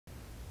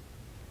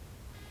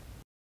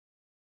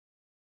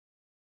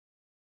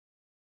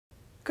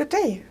Good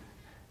day,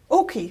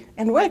 Oki,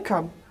 and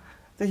welcome.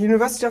 The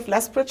University of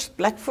Lethbridge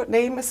Blackfoot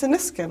name is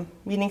Niskin,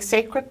 meaning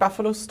sacred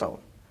buffalo stone.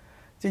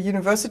 The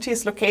university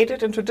is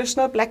located in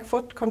traditional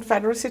Blackfoot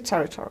Confederacy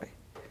territory.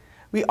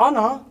 We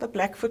honor the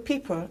Blackfoot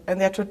people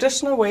and their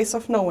traditional ways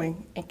of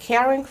knowing and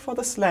caring for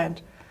this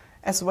land,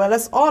 as well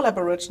as all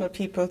Aboriginal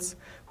peoples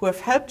who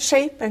have helped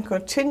shape and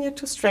continue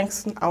to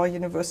strengthen our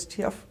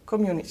university of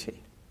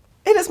community.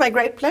 It is my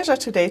great pleasure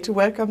today to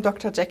welcome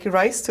Dr. Jackie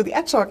Rice to the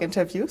Ad-Hoc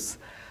interviews.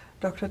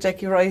 Dr.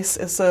 Jackie Rice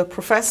is a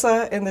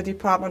professor in the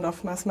Department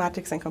of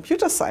Mathematics and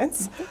Computer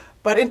Science,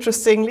 but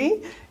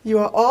interestingly, you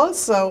are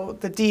also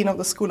the Dean of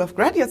the School of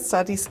Graduate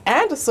Studies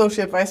and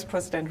Associate Vice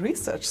President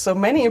Research, so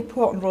many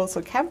important roles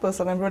on campus,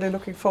 and I'm really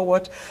looking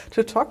forward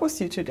to talk with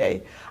you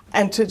today.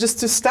 And just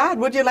to start,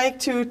 would you like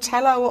to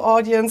tell our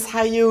audience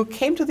how you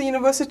came to the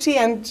university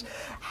and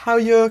how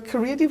your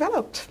career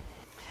developed?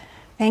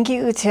 Thank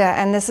you, Ute,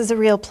 and this is a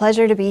real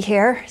pleasure to be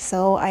here,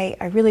 so I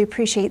really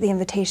appreciate the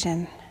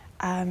invitation.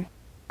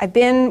 I've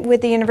been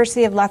with the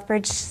University of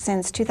Lethbridge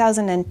since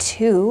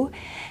 2002,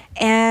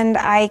 and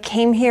I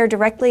came here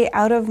directly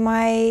out of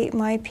my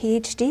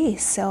PhD.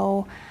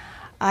 So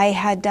I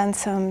had done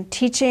some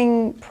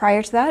teaching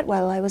prior to that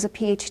while I was a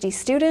PhD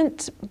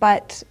student,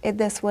 but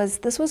this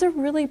was a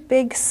really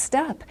big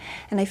step,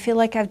 and I feel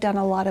like I've done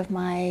a lot of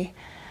my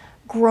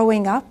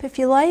growing up, if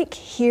you like,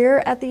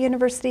 here at the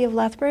University of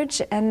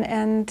Lethbridge,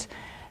 and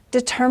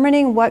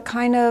determining what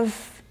kind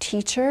of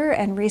teacher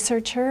and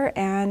researcher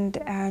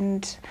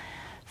and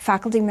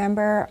faculty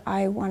member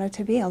I wanted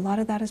to be. A lot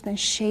of that has been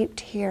shaped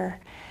here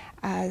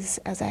as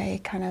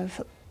I kind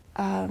of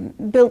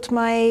built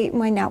my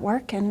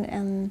network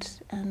and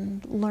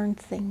learned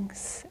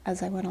things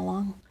as I went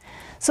along.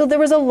 So there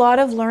was a lot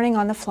of learning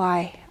on the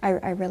fly.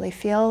 I really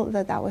feel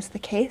that was the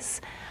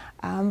case.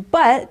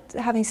 But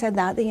having said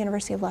that, the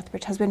University of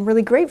Lethbridge has been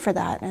really great for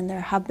that, and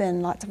there have been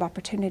lots of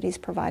opportunities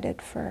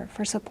provided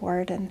for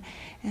support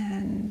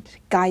and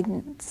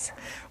guidance.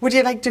 Would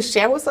you like to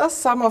share with us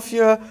some of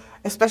your,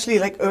 especially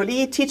like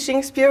early teaching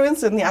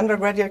experience in the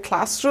undergraduate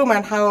classroom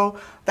and how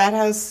that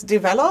has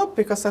developed?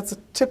 Because that's a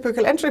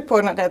typical entry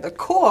point and at the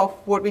core of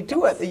what we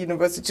do at the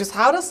university. Just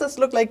how does this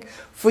look like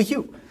for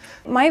you?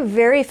 My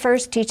very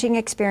first teaching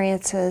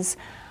experiences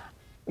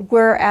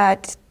were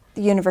at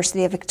the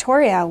University of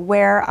Victoria,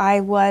 where I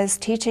was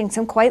teaching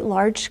some quite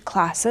large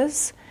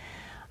classes.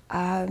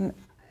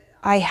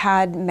 I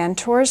had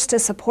mentors to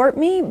support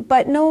me,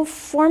 but no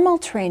formal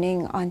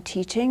training on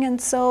teaching, and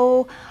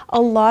so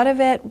a lot of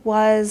it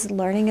was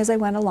learning as I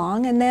went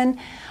along. And then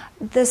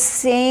the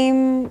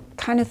same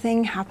kind of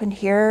thing happened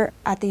here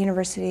at the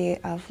University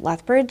of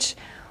Lethbridge,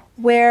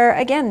 where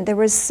again there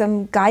was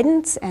some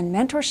guidance and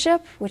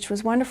mentorship, which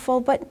was wonderful,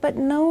 but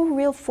no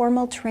real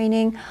formal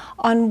training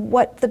on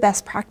what the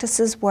best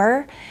practices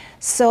were.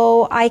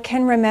 So I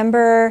can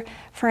remember,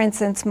 for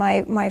instance,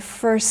 my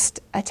first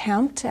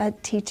attempt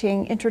at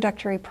teaching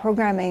introductory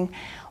programming,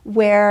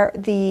 where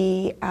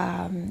the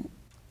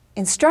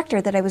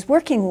instructor that I was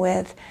working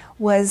with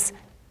was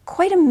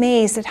quite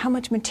amazed at how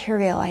much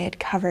material I had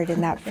covered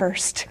in that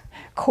first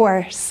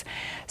course.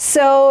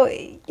 So,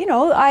 you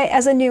know,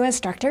 as a new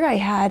instructor, I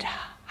had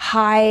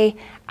high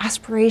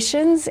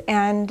aspirations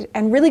and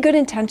really good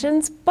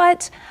intentions,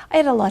 but I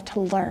had a lot to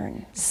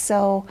learn.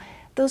 So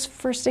those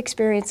first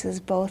experiences,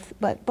 both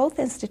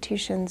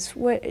institutions,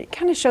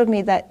 kind of showed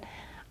me that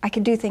I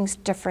could do things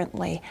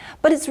differently.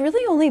 But it's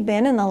really only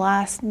been in the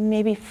last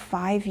maybe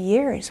 5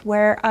 years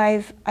where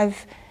I've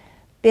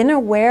been made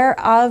aware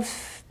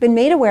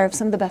of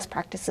some of the best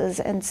practices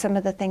and some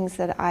of the things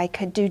that I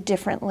could do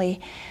differently,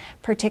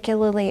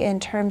 particularly in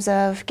terms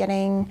of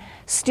getting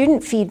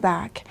student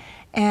feedback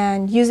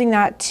and using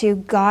that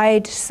to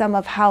guide some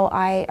of how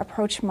I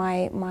approach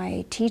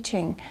my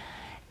teaching.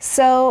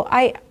 So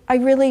I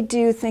really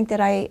do think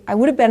that I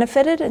would have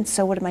benefited, and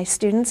so would my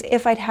students,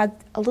 if I'd had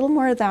a little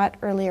more of that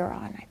earlier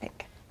on, I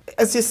think.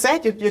 As you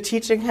said, your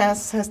teaching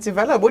has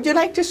developed. Would you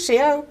like to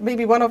share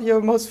maybe one of your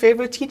most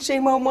favorite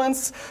teaching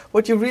moments,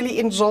 what you really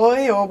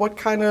enjoy, or what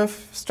kind of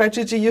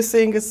strategy you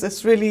think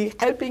is really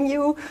helping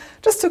you,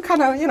 just to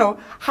kind of, you know,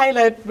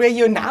 highlight where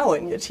you're now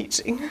in your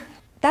teaching?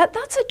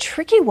 That's a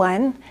tricky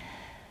one,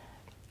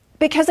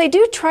 because I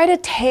do try to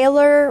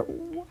tailor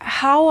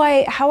how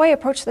I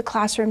approach the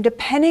classroom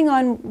depending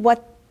on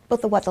what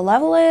the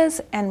level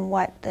is and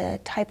what the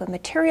type of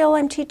material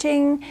I'm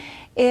teaching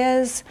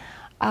is.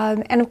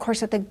 And of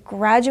course, at the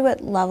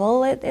graduate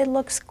level, it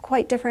looks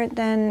quite different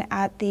than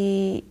at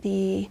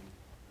the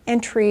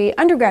entry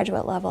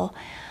undergraduate level.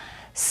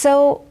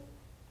 So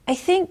I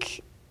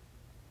think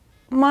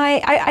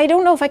I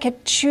don't know if I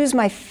could choose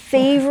my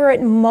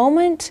favorite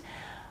moment,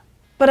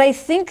 but I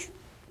think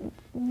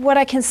what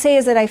I can say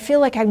is that I feel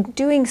like I'm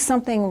doing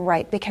something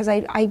right, because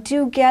I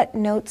do get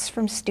notes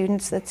from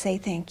students that say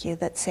thank you,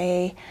 that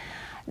say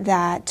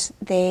that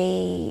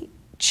they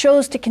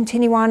chose to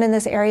continue on in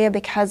this area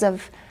because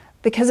of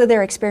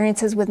their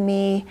experiences with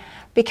me,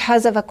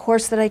 because of a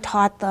course that I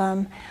taught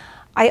them.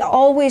 I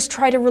always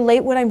try to relate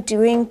what I'm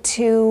doing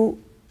to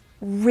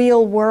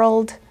real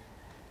world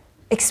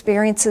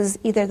experiences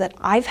either that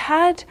I've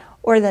had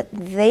or that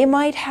they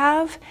might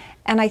have,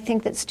 and I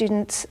think that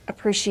students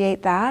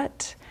appreciate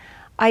that.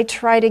 I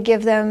try to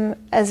give them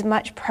as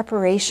much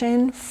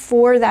preparation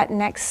for that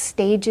next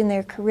stage in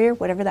their career,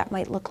 whatever that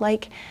might look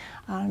like,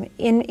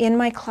 in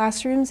my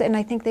classrooms, and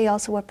I think they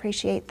also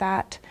appreciate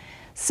that.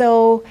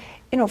 So,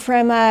 you know,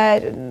 from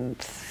a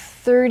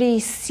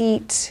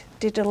 30-seat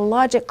digital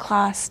logic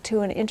class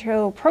to an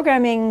intro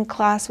programming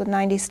class with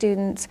 90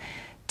 students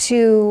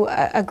to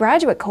a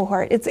graduate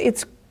cohort,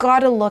 it's got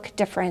to look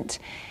different.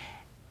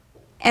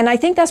 And I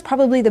think that's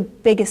probably the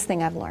biggest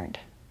thing I've learned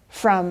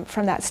from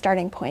that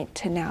starting point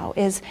to now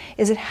is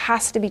it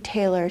has to be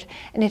tailored,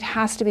 and it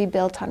has to be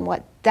built on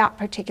what that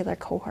particular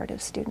cohort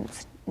of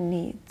students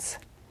needs.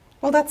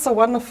 Well, that's so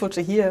wonderful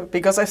to hear,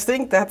 because I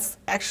think that's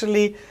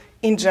actually,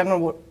 in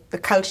general, the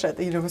culture at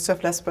the University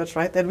of Lethbridge,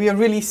 right? That we are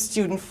really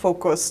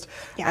student-focused,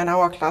 and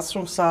our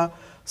classrooms are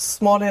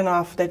small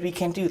enough that we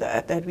can do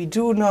that we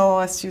do know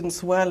our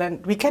students well,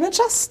 and we can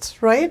adjust,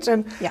 right?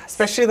 And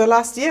especially the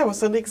last year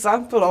was an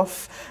example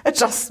of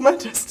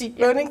adjustment, a steep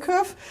learning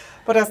curve.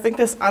 But I think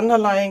this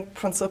underlying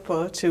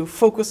principle to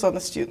focus on the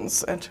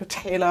students and to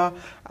tailor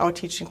our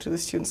teaching to the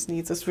students'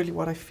 needs is really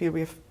what I feel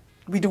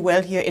we do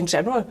well here in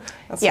general.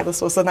 And so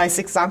this was a nice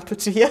example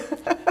to hear.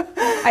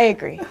 I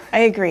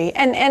agree.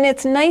 And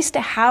it's nice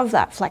to have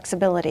that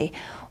flexibility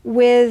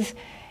with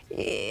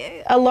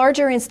a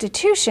larger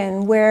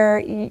institution where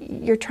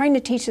you're trying to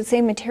teach the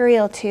same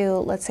material to,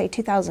 let's say,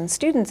 2,000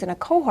 students in a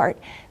cohort.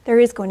 There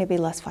is going to be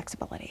less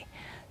flexibility.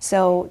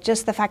 So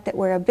just the fact that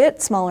we're a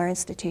bit smaller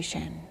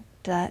institution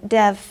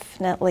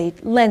definitely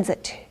lends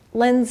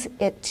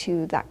it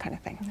to that kind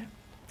of thing. Yeah.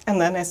 And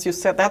then, as you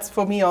said, that's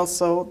for me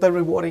also the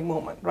rewarding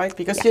moment, right?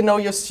 Because you know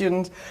your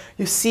student,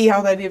 you see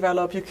how they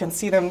develop, you can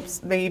see them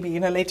maybe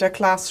in a later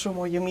classroom,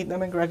 or you meet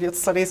them in graduate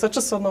studies, or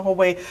just on the whole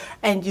way,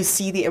 and you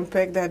see the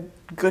impact that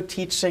good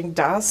teaching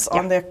does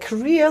on their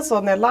careers,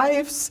 on their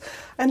lives,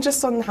 and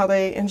just on how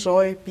they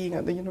enjoy being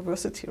at the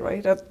university,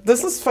 right?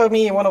 This is for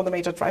me one of the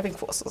major driving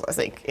forces, I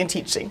think, in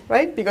teaching,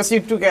 right? Because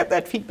you do get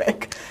that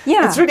feedback.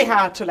 Yeah. It's really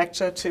hard to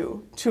lecture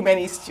to too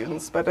many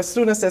students, but as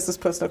soon as there's this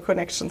personal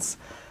connections,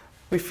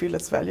 we feel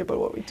it's valuable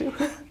what we do.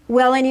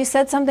 Well, and you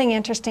said something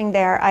interesting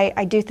there.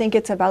 I do think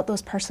it's about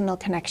those personal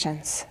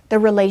connections, the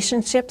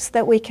relationships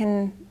that we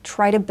can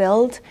try to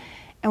build,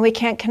 and we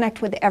can't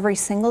connect with every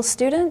single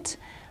student,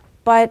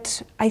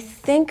 but I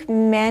think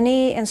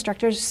many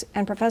instructors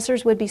and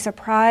professors would be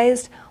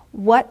surprised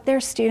what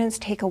their students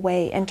take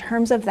away in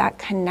terms of that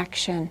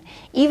connection.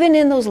 Even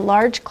in those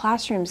large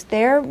classrooms,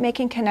 they're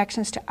making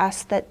connections to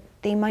us that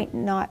they might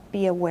not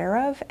be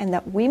aware of, and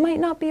that we might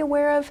not be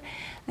aware of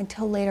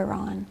until later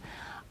on.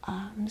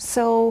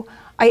 So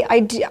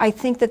I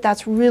think that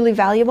that's really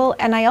valuable,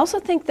 and I also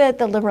think that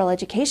the liberal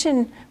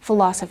education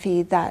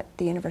philosophy that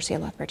the University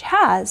of Lethbridge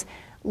has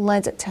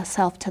lends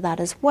itself to that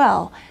as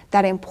well.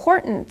 That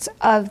importance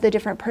of the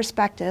different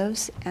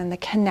perspectives and the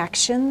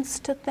connections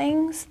to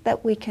things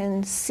that we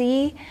can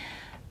see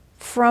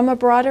from a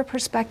broader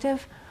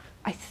perspective.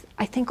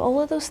 I think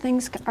all of those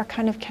things are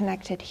kind of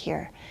connected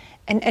here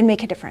and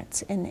make a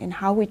difference in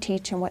how we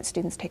teach and what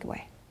students take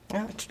away.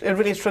 Yeah, it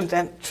really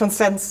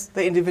transcends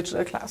the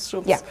individual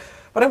classrooms. Yeah.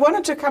 But I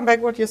wanted to come back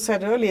to what you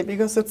said earlier,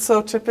 because it's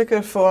so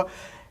typical for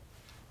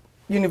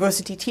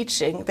university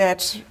teaching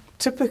that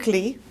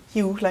typically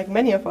you, like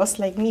many of us,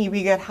 like me,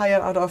 we get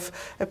hired out of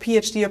a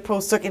PhD or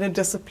postdoc in a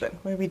discipline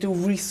where we do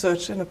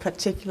research in a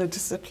particular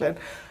discipline.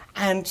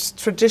 And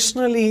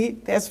traditionally,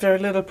 there's very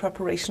little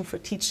preparation for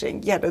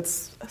teaching, yet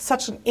it's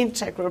such an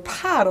integral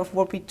part of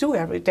what we do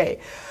every day.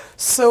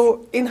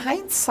 So in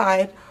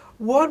hindsight,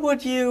 what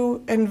would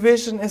you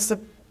envision is the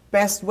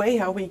best way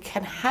how we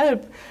can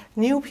help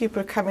new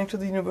people coming to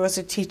the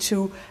university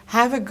to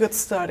have a good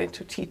start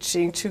into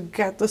teaching, to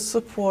get the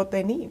support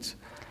they need?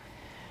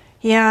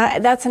 Yeah,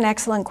 that's an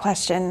excellent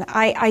question.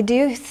 I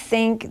do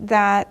think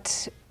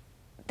that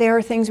there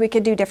are things we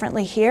could do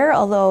differently here,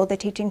 although the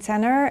Teaching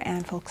Center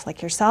and folks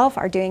like yourself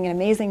are doing an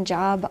amazing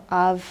job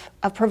of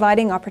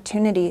providing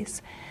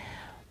opportunities.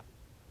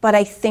 But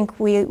I think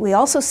we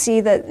also see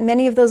that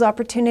many of those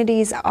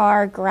opportunities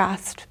are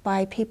grasped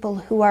by people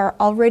who are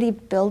already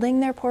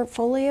building their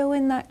portfolio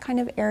in that kind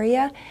of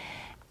area.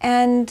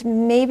 And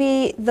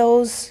maybe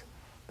those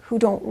who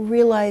don't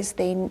realize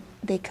they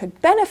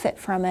could benefit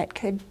from it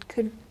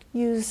could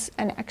use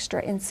an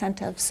extra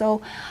incentive.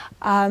 So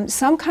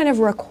some kind of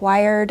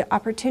required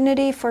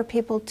opportunity for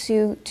people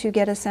to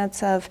get a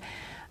sense of,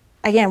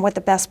 again, what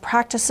the best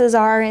practices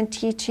are in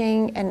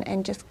teaching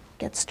and just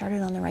get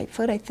started on the right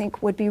foot, I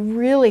think would be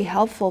really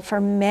helpful for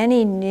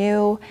many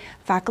new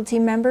faculty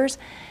members,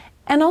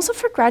 and also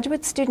for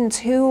graduate students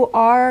who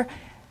are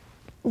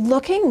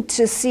looking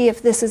to see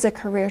if this is a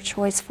career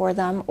choice for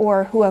them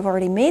or who have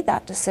already made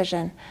that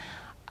decision.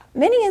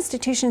 Many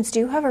institutions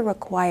do have a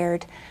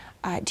required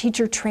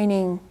teacher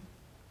training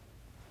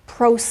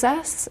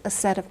process, a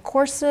set of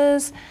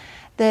courses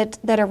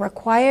that are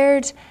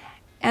required,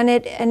 and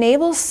it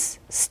enables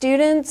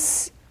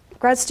students,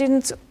 grad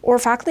students or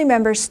faculty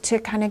members to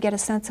kind of get a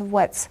sense of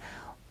what's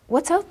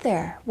out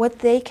there, what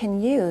they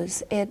can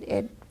use.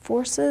 It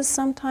forces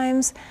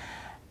sometimes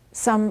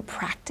some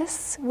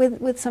practice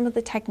with some of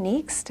the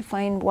techniques to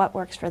find what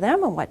works for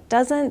them and what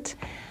doesn't.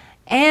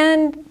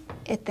 And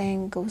it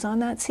then goes on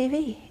that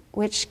CV,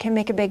 which can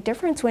make a big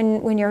difference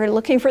when you're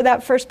looking for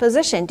that first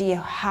position. Do you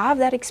have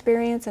that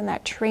experience and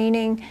that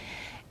training,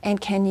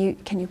 and can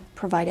you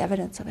provide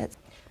evidence of it?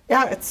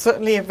 Yeah, it's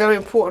certainly a very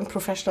important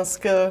professional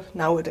skill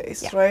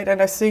nowadays, Yeah. right?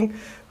 And I think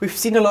we've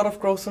seen a lot of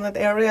growth in that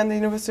area in the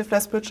University of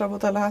Lethbridge over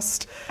the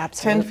last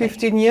Absolutely. 10,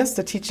 15 years.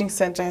 The teaching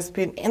center has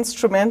been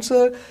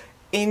instrumental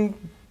in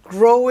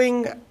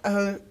growing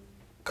a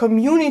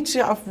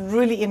community of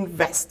really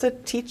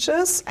invested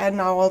teachers, and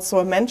now also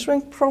a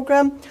mentoring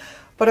program.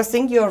 But I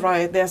think you're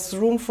right, there's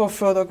room for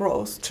further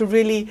growth to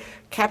really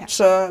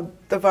capture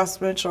the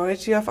vast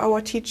majority of our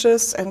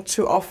teachers and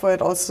to offer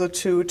it also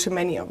to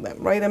many of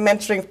them, right? A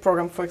mentoring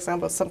program, for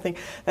example, is something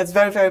that's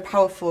very, very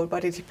powerful,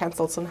 but it depends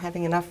also on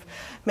having enough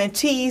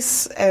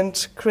mentees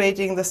and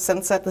creating the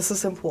sense that this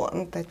is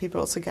important, that people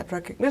also get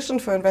recognition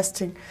for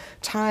investing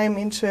time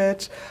into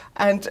it.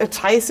 And it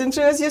ties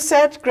into, as you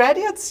said,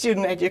 graduate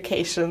student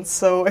education.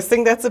 So I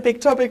think that's a big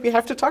topic we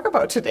have to talk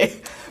about today.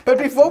 But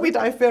before we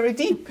dive very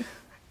deep,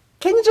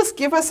 can you just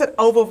give us an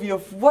overview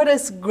of what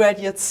is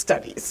graduate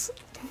studies?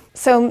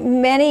 So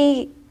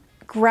many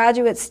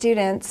graduate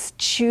students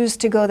choose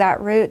to go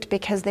that route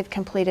because they've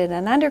completed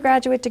an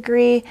undergraduate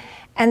degree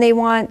and they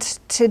want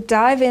to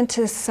dive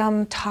into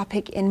some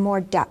topic in more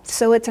depth.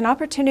 So it's an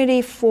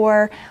opportunity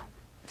for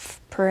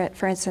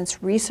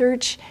instance,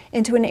 research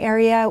into an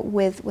area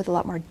with a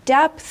lot more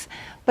depth,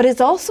 but it's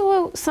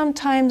also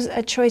sometimes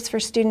a choice for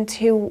students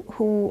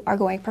who are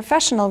going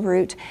professional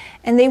route,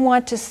 and they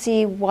want to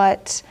see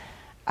what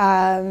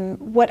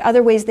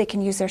other ways they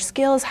can use their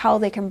skills, how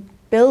they can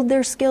build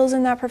their skills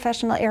in that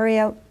professional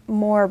area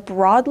more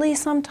broadly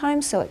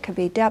sometimes, so it could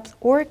be depth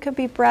or it could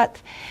be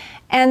breadth.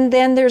 And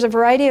then there's a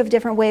variety of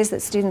different ways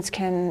that students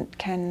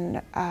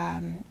can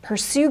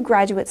pursue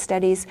graduate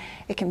studies.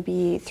 It can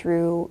be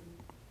through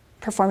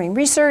performing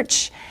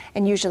research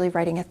and usually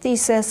writing a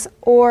thesis,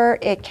 or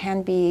it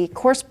can be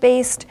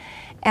course-based.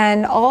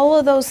 And all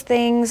of those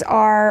things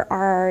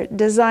are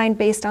designed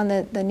based on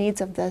the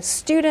needs of the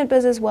student,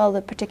 but as well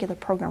the particular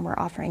program we're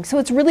offering. So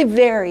it's really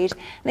varied.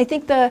 And I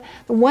think the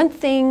one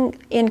thing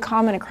in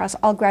common across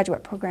all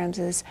graduate programs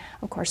is,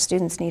 of course,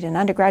 students need an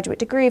undergraduate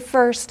degree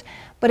first,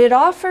 but it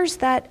offers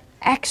that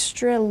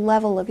extra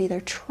level of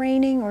either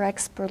training or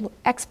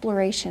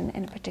exploration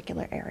in a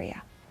particular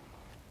area.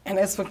 And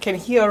as we can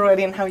hear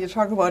already in how you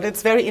talk about it,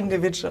 it's very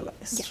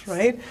individualized, Yes.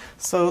 right?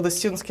 So the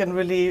students can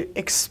really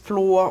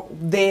explore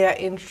their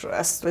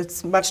interest.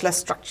 It's much less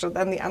structured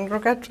than the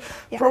undergrad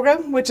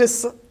program, which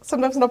is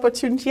sometimes an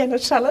opportunity and a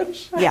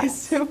challenge, I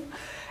assume.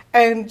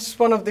 And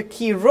one of the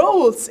key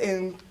roles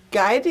in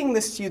guiding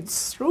the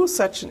students through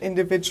such an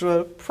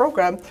individual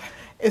program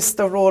is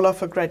the role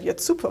of a graduate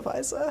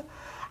supervisor.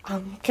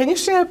 Can you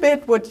share a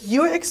bit what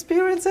your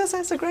experience is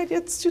as a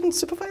graduate student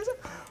supervisor?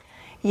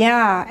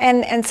 Yeah,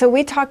 and so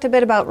we talked a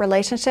bit about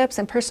relationships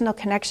and personal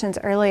connections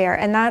earlier,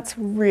 and that's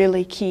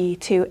really key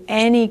to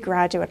any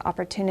graduate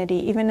opportunity,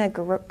 even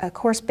a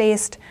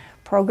course-based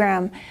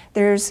program.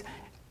 There's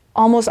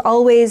almost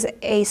always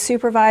a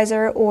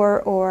supervisor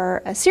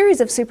or a series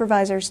of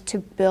supervisors to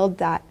build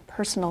that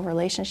personal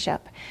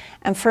relationship.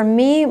 And for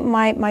me,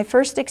 my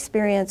first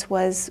experience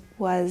was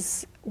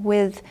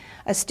with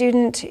a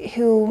student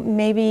who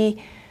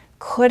maybe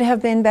could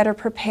have been better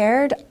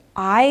prepared.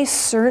 I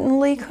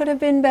certainly could have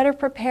been better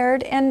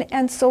prepared,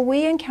 and so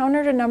we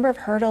encountered a number of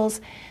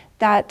hurdles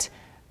that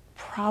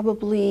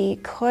probably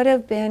could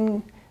have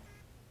been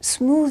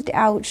smoothed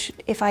out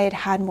if I had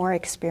had more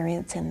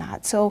experience in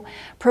that. So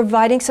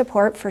providing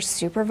support for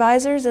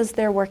supervisors as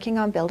they're working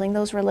on building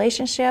those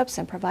relationships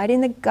and providing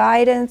the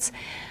guidance.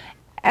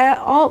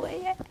 All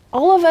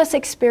of us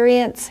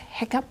experience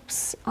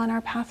hiccups on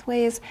our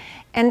pathways,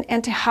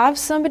 and to have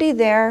somebody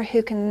there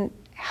who can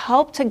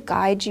help to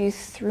guide you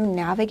through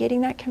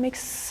navigating that can make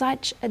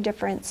such a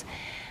difference.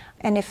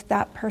 And if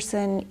that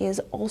person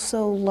is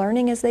also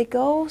learning as they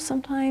go,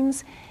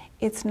 sometimes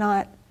it's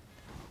not,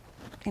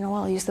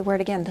 I'll use the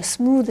word again, the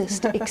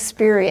smoothest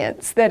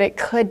experience that it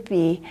could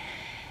be.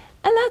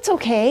 And that's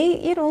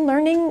okay.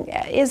 Learning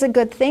is a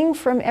good thing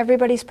from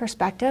everybody's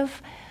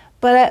perspective.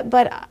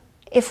 But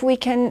if we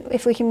can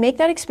make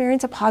that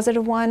experience a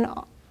positive one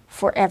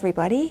for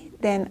everybody,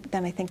 then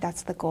I think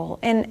that's the goal.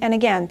 And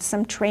again,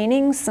 some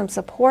training, some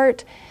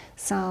support,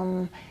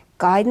 some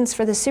guidance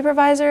for the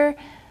supervisor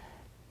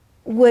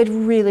would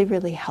really,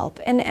 really help.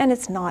 And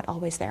it's not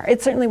always there.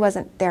 It certainly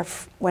wasn't there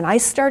when I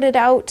started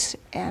out,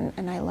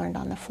 and I learned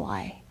on the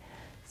fly.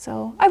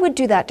 So I would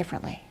do that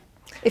differently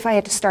if I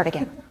had to start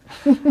again.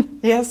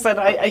 Yes, and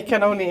I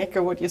can only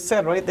echo what you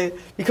said, right?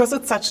 Because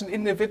it's such an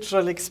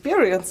individual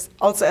experience,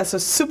 also as a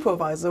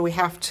supervisor, we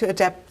have to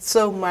adapt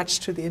so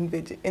much to the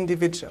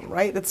individual,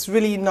 right? It's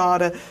really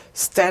not a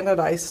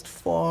standardized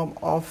form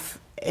of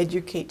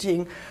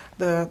educating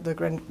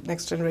the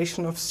next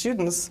generation of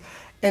students.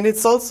 And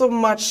it's also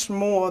much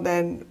more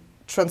than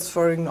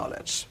transferring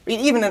knowledge.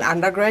 Even in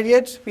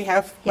undergraduate, we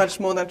have much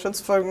more than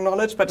transferring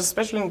knowledge, but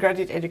especially in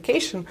graduate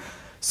education,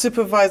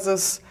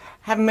 supervisors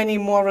have many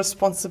more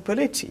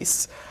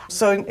responsibilities.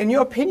 So in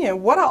your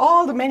opinion, what are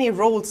all the many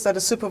roles that a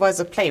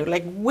supervisor play?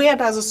 Like, where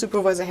does a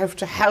supervisor have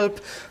to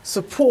help,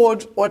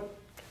 support, or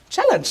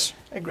challenge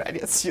a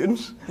graduate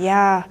student?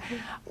 Yeah,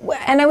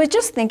 and I was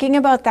just thinking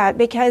about that,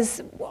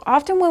 because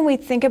often when we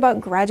think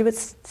about graduate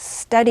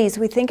studies,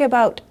 we think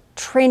about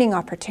training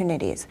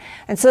opportunities.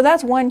 And so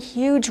that's one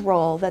huge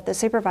role that the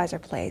supervisor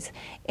plays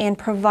in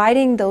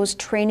providing those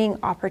training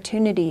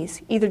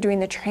opportunities, either doing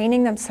the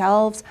training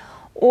themselves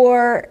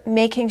or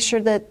making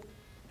sure that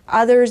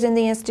others in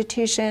the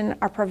institution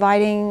are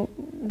providing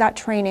that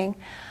training.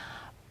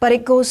 But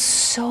it goes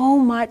so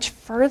much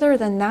further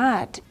than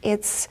that.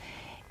 It's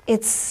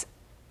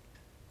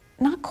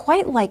not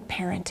quite like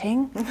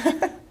parenting,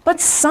 but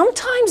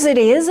sometimes it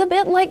is a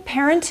bit like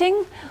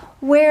parenting,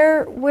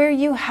 where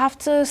you have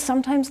to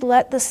sometimes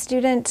let the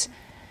student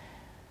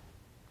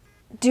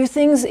do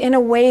things in a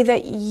way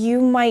that you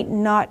might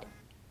not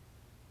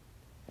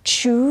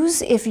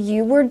choose if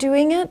you were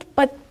doing it,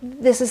 but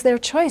this is their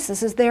choice,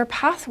 this is their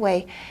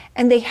pathway,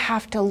 and they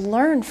have to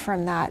learn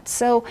from that.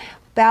 So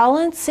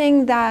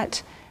balancing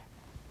that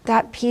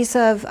piece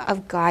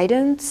of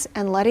guidance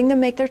and letting them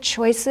make their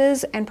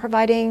choices and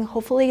providing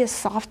hopefully a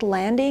soft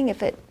landing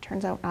if it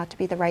turns out not to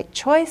be the right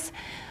choice,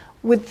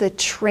 with the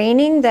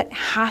training that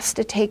has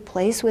to take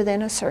place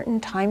within a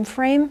certain time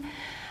frame,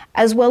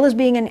 as well as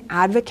being an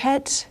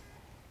advocate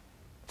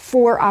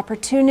for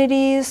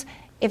opportunities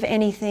if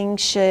anything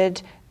should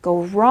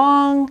go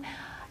wrong.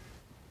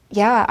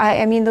 Yeah,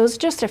 I mean, those are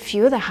just a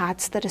few of the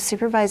hats that a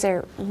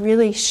supervisor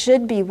really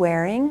should be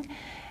wearing,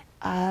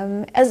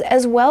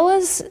 as well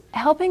as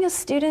helping a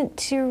student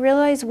to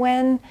realize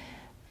when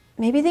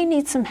maybe they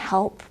need some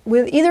help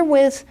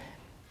with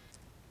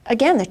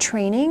again, the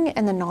training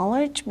and the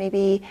knowledge.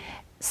 Maybe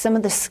some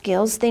of the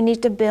skills they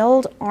need to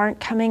build aren't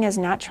coming as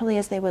naturally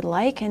as they would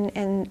like,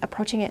 and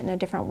approaching it in a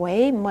different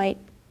way might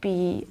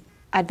be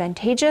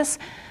advantageous.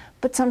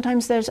 But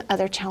sometimes there's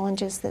other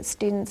challenges that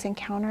students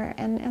encounter,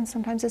 and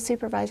sometimes a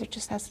supervisor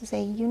just has to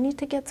say, you need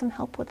to get some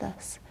help with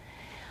this,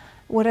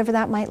 whatever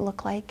that might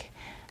look like.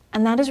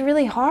 And that is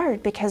really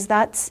hard, because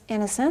that's,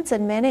 in a sense,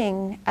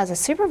 admitting as a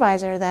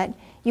supervisor that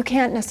you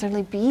can't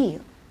necessarily be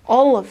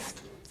all of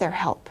their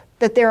help,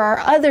 that there are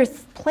other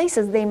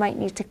places they might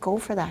need to go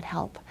for that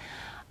help.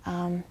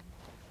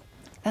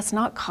 That's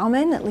not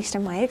common, at least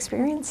in my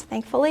experience,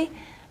 thankfully,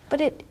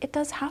 but it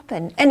does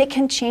happen, and it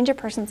can change a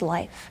person's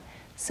life.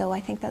 So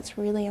I think that's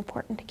really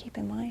important to keep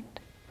in mind.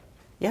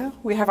 Yeah,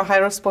 we have a high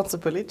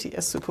responsibility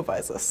as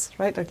supervisors,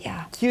 right?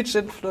 A huge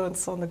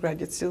influence on the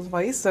graduate students'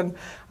 voice. And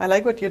I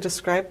like what you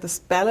described, this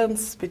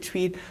balance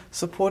between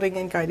supporting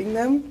and guiding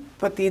them.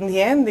 But in the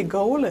end, the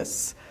goal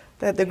is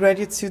that the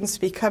graduate students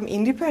become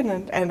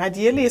independent. And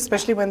ideally,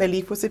 especially when they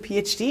leave with a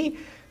PhD,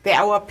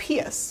 they're our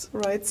peers,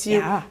 right? So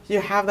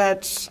you have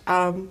that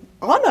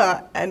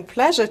honor and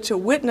pleasure to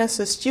witness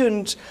a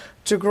student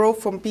to grow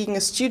from being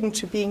a student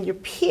to being your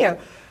peer.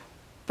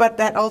 But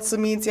that also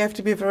means you have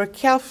to be very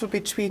careful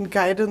between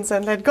guidance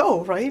and let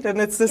go, right? And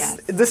it's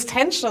this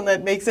tension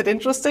that makes it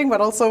interesting,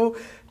 but also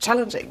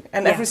challenging.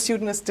 And every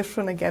student is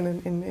different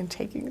again in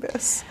taking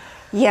this.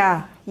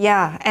 Yeah.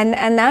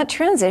 And that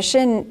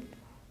transition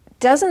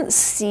doesn't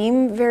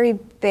seem very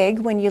big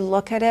when you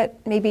look at it,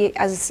 maybe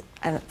as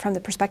from the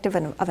perspective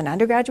of an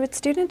undergraduate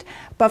student,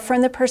 but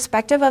from the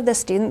perspective of the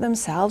student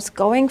themselves,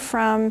 going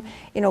from,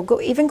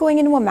 even going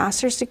into a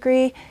master's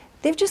degree,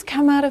 they've just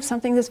come out of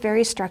something that's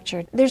very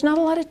structured. There's not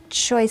a lot of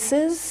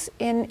choices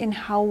in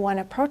how one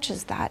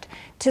approaches that,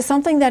 to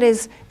something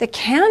that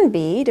can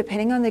be,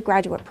 depending on the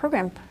graduate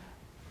program,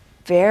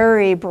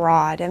 very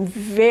broad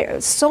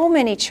and so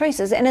many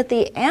choices. And at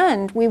the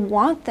end, we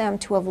want them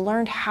to have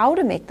learned how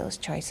to make those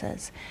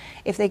choices.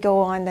 If they go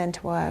on then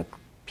to a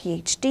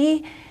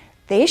PhD,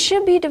 they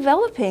should be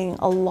developing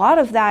a lot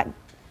of that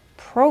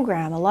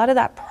program, a lot of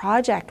that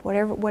project,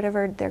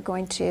 whatever they're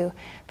going to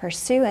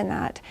pursue in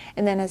that.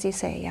 And then, as you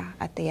say,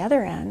 at the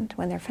other end,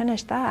 when they're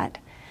finished that,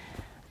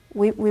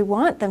 we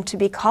want them to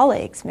be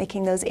colleagues,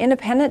 making those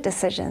independent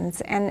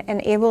decisions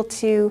and able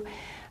to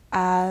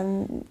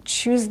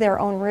choose their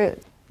own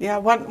route. Yeah,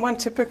 one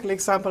typical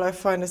example I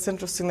find is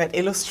interesting that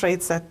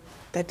illustrates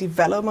that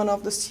development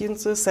of the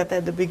students is that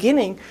at the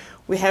beginning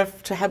we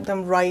have to help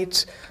them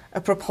write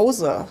a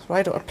proposal,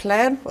 right, or a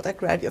plan for their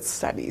graduate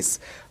studies,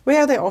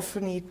 where they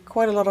often need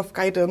quite a lot of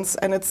guidance,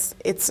 and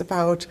it's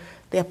about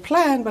their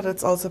plan, but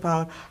it's also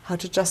about how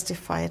to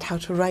justify it, how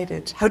to write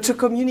it, how to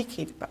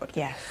communicate about it.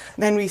 Yes.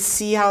 Then we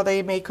see how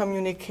they may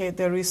communicate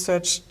their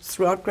research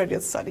throughout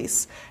graduate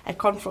studies at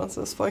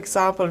conferences, for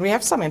example. We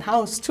have some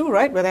in-house too,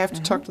 right, where they have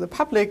to talk to the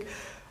public,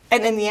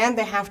 and in the end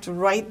they have to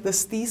write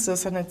this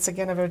thesis, and it's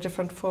again a very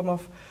different form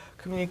of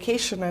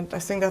communication. And I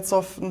think that's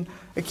often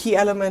a key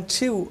element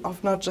too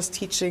of not just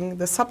teaching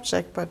the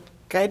subject, but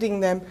guiding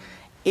them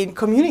in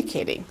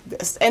communicating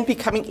this and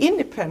becoming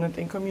independent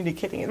in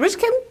communicating it, which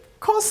can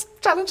cause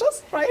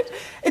challenges, right?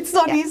 It's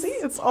not easy.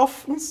 It's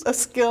often a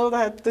skill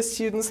that the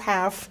students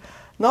have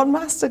not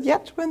mastered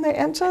yet when they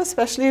enter,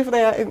 especially if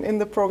they are in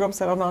the programs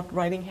that are not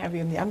writing heavy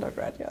in the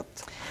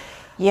undergraduate.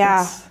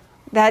 Yeah,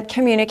 that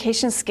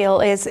communication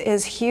skill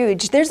is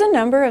huge. There's a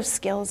number of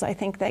skills I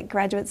think that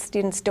graduate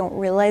students don't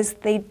realize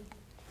they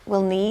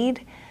will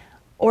need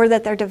or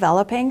that they're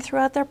developing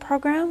throughout their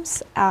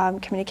programs.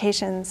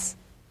 Communications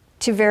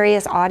to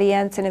various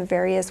audience and in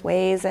various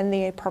ways, and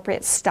the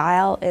appropriate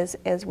style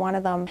is one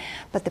of them.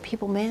 But the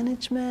people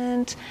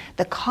management,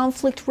 the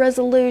conflict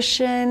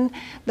resolution,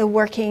 the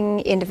working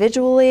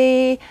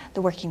individually,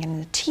 the working in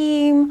a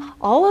team,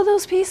 all of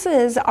those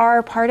pieces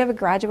are part of a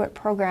graduate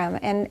program,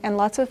 and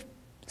lots of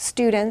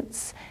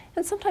students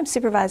and sometimes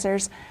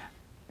supervisors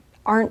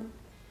aren't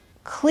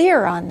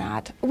clear on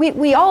that.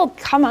 We all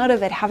come out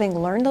of it having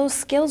learned those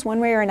skills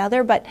one way or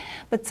another, but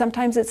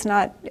sometimes it's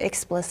not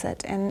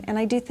explicit, and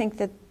I do think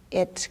that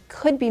it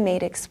could be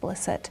made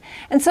explicit.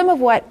 And some of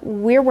what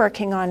we're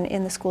working on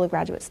in the School of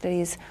Graduate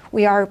Studies,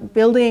 we are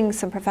building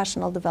some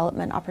professional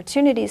development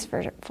opportunities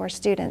for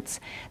students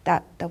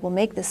that will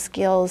make the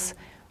skills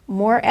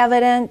more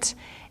evident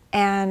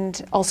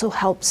and also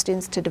help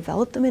students to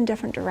develop them in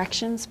different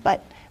directions.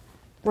 But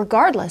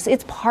regardless,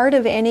 it's part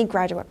of any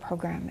graduate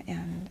program,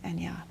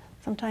 and yeah,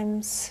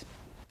 sometimes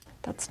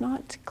that's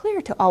not clear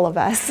to all of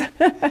us.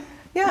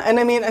 Yeah, and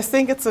I mean, I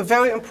think it's a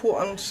very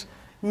important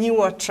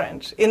newer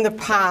trend. In the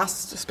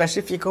past,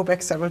 especially if you go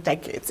back several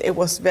decades, it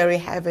was very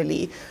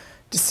heavily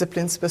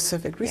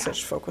discipline-specific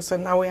research focus,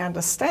 and now we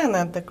understand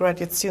that the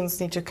graduate students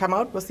need to come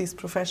out with these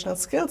professional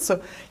skills.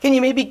 So can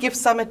you maybe give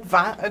some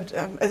examples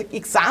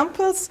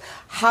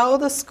how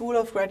the School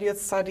of Graduate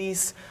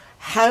Studies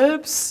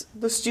helps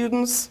the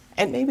students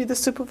and maybe the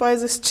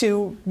supervisors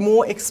to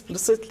more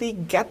explicitly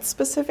get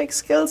specific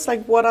skills?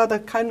 Like, what are the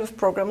kind of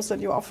programs that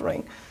you're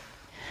offering?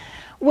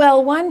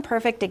 Well, one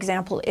perfect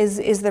example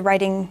is the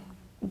writing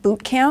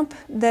boot camp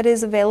that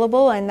is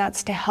available, and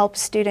that's to help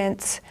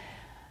students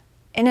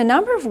in a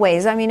number of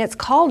ways. I mean, it's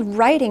called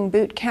Writing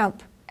Boot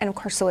Camp, and of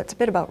course, so it's a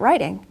bit about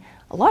writing,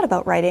 a lot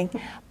about writing,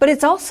 but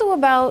it's also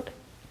about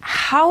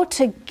how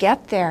to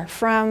get there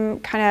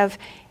from kind of,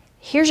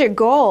 here's your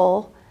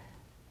goal,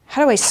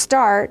 how do I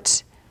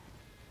start,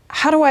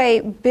 how do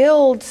I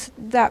build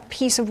that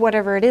piece of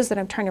whatever it is that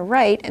I'm trying to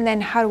write, and then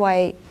how do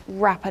I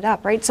wrap it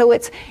up, right? So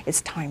it's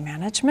time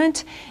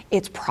management,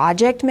 it's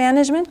project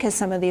management, because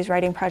some of these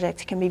writing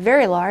projects can be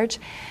very large,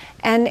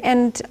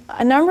 and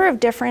a number of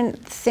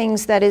different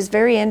things that is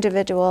very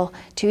individual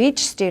to each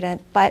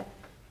student, but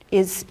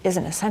is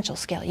an essential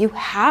skill. You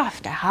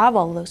have to have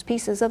all those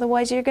pieces,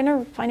 otherwise you're going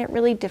to find it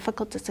really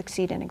difficult to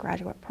succeed in a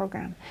graduate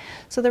program.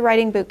 So the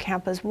Writing Boot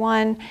Camp is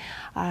one,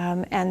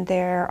 and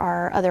there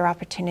are other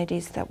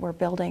opportunities that we're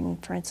building,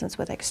 for instance,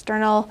 with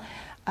external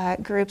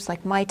groups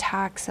like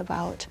MyTax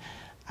about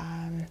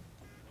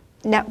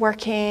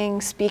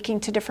networking, speaking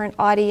to different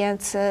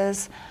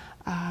audiences,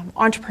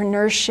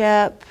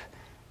 entrepreneurship.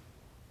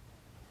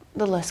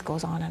 The list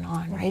goes on and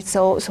on, right?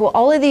 So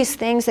all of these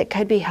things that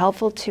could be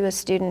helpful to a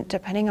student,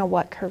 depending on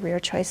what career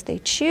choice they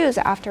choose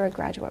after a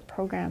graduate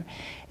program,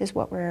 is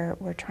what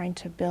we're trying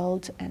to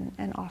build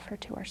and offer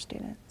to our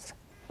students.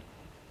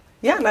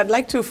 Yeah, and I'd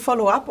like to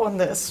follow up on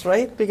this,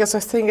 right? Because I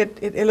think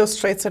it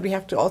illustrates that we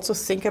have to also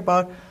think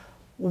about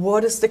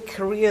what is the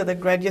career that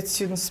graduate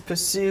students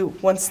pursue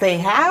once they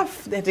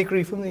have their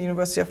degree from the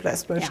University of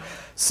Lethbridge. Yeah.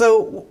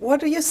 So what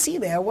do you see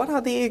there? What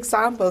are the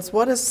examples?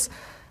 What is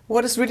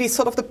really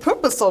sort of the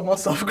purpose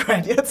almost of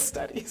graduate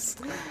studies?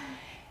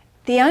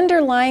 The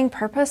underlying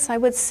purpose, I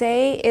would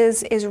say,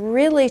 is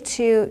really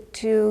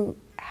to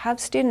have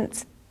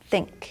students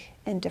think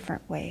in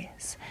different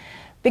ways.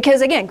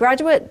 Because again,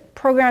 graduate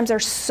programs are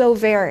so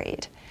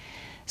varied.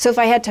 So if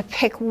I had to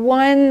pick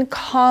one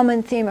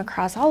common theme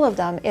across all of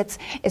them, it's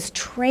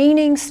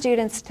training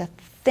students to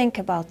think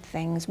about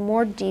things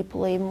more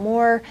deeply,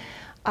 more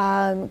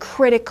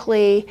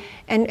critically,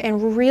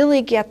 and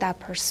really get that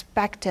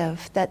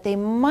perspective that they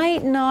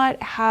might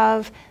not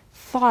have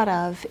thought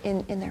of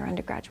in their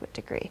undergraduate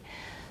degree.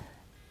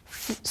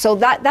 So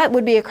that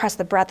would be across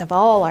the breadth of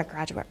all our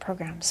graduate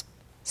programs.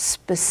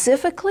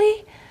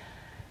 Specifically,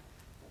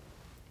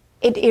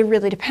 it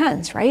really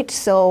depends, right?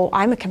 So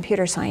I'm a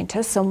computer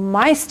scientist, so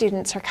my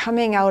students are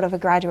coming out of a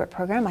graduate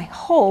program, I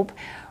hope,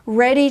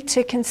 ready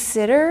to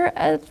consider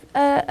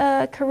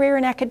a career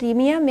in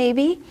academia,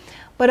 maybe,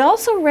 but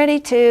also ready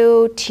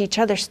to teach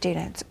other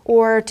students,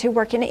 or to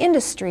work in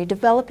industry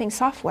developing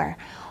software,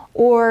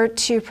 or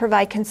to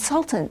provide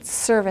consultant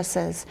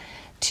services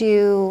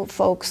to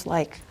folks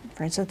like,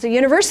 for instance, the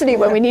university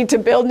when we need to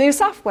build new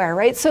software,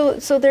 right?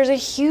 So there's a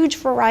huge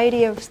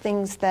variety of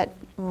things that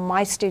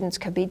my students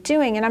could be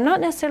doing, and I'm not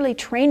necessarily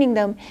training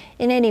them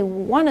in any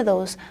one of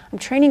those. I'm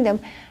training them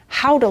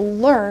how to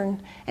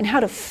learn and how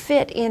to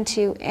fit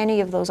into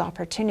any of those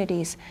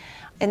opportunities.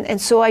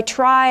 And so I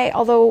try,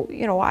 although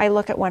I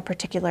look at one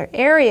particular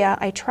area,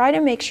 I try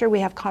to make sure we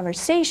have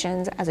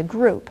conversations as a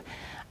group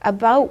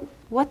about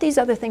what these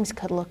other things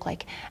could look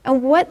like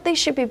and what they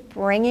should be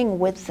bringing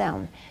with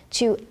them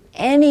to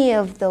any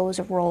of those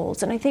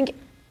roles. And I think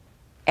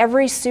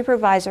every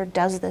supervisor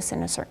does this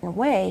in a certain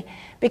way,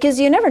 because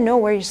you never know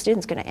where your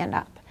student's going to end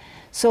up.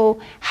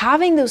 So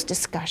having those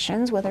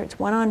discussions, whether it's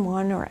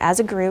one-on-one or as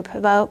a group,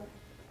 about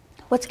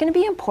what's going to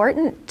be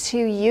important to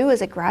you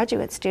as a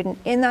graduate student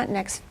in that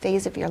next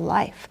phase of your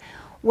life.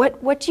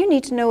 What do you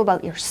need to know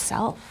about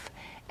yourself,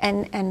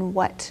 and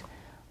what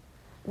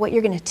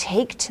you're going to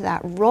take to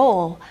that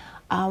role?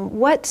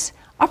 What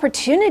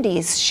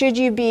opportunities should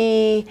you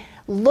be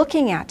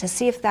looking at to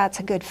see if that's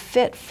a good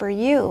fit for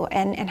you,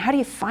 and how do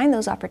you find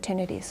those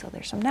opportunities? So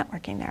there's some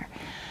networking there.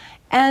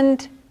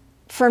 And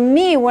for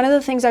me, one of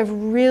the things I've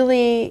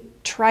really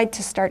tried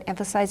to start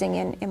emphasizing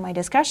in my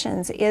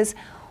discussions is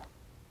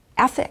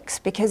ethics,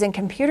 because in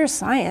computer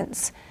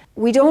science,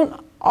 we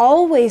don't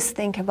always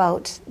think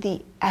about the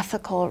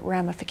ethical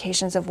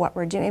ramifications of what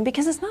we're doing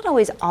because it's not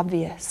always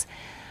obvious.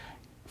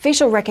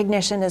 Facial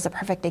recognition is a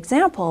perfect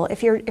example.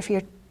 If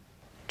you're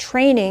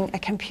training a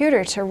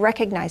computer to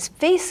recognize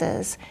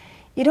faces,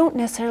 you don't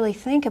necessarily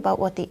think about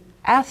what the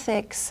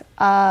ethics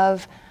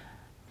of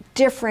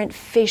different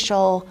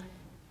facial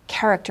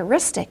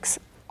characteristics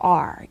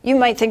are. You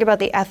might think about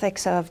the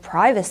ethics of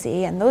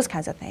privacy and those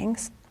kinds of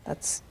things.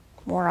 That's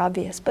more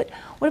obvious. But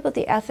what about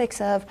the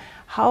ethics of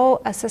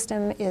how a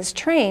system is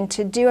trained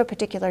to do a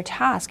particular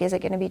task? Is it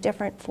going to be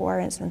different, for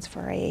instance,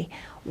 for a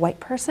white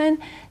person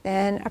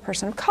than a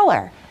person of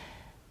color?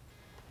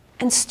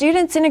 And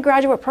students in a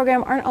graduate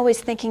program aren't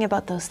always thinking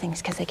about those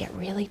things because they get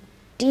really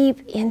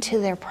deep into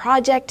their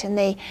project and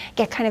they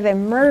get kind of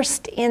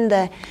immersed in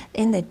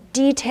the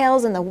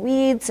details and the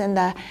weeds and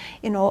the,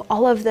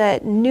 all of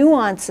the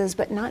nuances,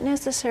 but not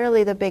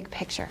necessarily the big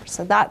picture.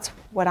 So that's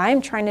what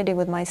I'm trying to do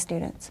with my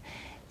students,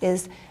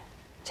 is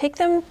take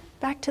them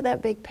back to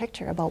that big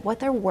picture about what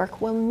their work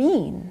will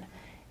mean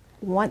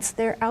once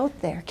they're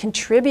out there,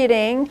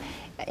 contributing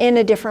in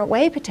a different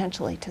way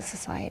potentially to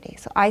society.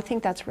 So I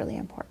think that's really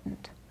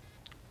important.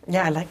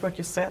 Yeah, I like what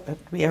you said, that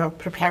we are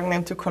preparing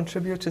them to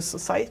contribute to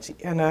society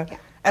and a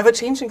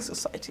ever-changing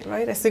society,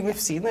 right? I think we've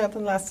seen that in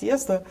the last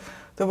years. The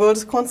world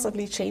is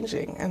constantly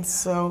changing, and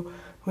so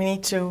we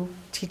need to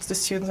teach the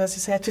students, as you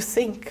said, to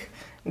think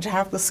and to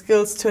have the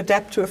skills to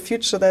adapt to a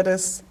future that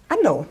is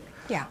unknown.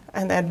 Yeah.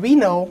 And that we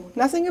know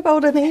nothing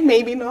about it,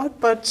 maybe not,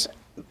 but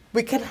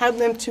we can help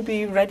them to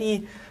be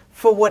ready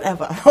for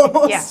whatever,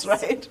 almost, yes.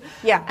 Right?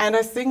 Yeah. And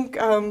I think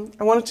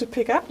I wanted to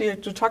pick up, you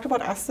talked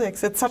about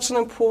ethics. It's such an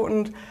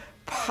important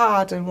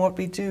part in what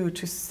we do,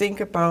 to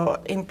think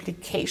about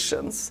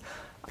implications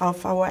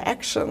of our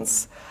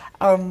actions.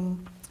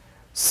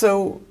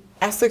 So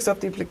ethics of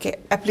the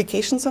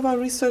applications of our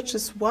research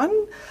is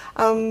one,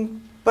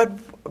 but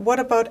what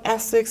about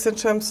ethics in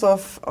terms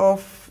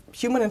of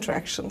human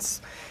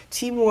interactions,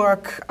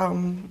 teamwork,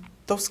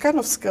 those kind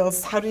of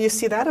skills? How do you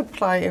see that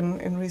apply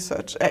in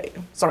research,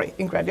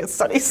 in graduate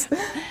studies?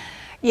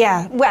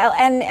 Yeah, well,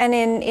 and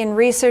in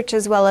research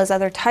as well as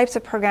other types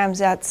of programs,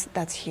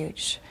 that's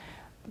huge.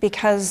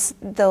 Because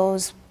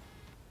those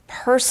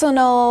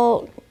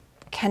personal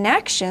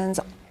connections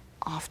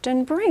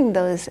often bring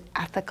those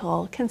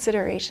ethical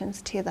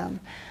considerations to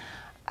them.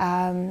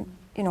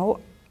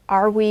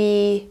 Are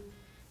we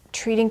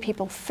treating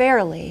people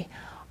fairly?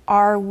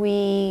 Are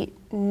we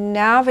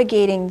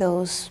navigating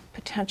those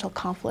potential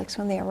conflicts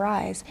when they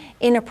arise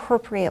in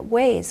appropriate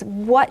ways?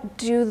 What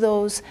do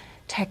those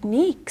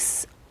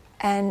techniques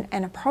and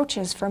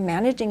approaches for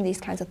managing these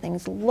kinds of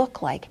things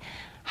look like?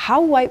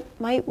 How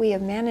might we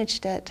have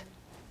managed it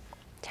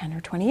 10 or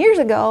 20 years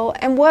ago,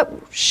 and what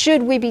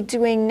should we be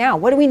doing now?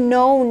 What do we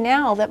know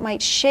now that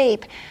might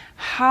shape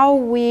how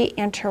we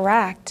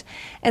interact?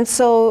 And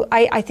so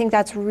I think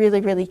that's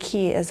really, really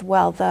key as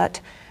well,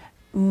 that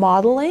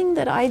modeling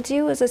that I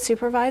do as a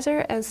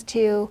supervisor as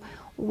to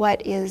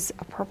what is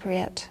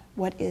appropriate,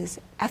 what is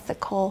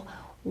ethical,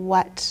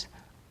 what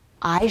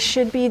I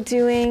should be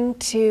doing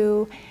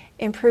to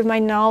improve my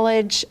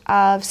knowledge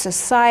of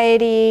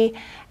society,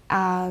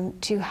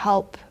 to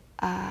help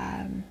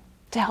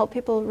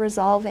people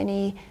resolve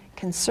any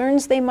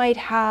concerns they might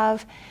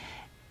have,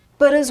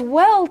 but as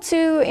well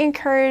to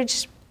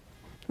encourage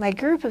my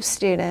group of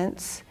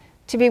students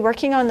to be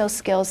working on those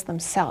skills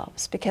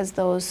themselves, because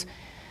those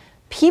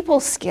people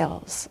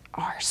skills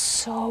are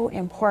so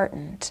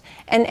important,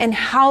 and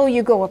how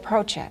you go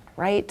approach it,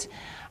 right?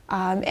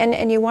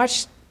 And you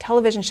watch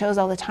television shows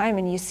all the time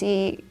and you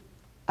see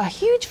a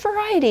huge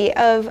variety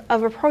of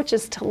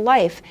approaches to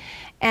life.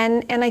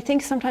 And I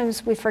think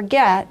sometimes we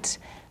forget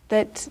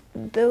that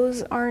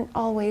those aren't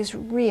always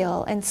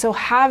real. And so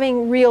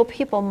having real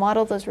people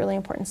model those really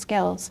important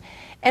skills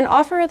and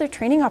offer other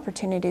training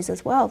opportunities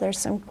as well. There's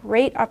some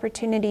great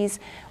opportunities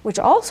which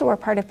also are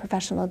part of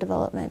professional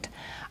development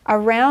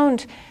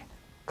around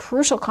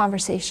crucial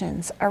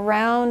conversations,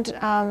 around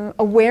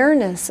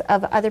awareness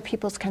of other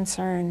people's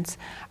concerns,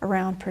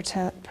 around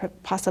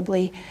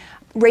possibly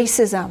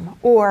racism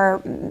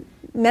or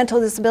mental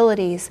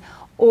disabilities,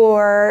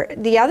 or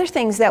the other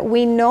things that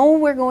we know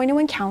we're going to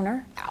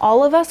encounter.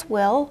 All of us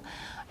will,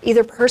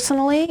 either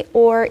personally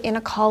or in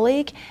a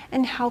colleague,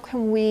 and how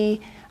can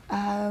we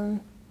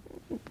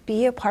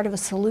be a part of a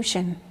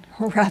solution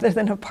rather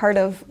than a part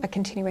of a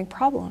continuing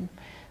problem.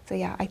 So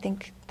yeah, I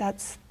think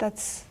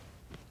that's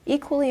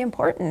equally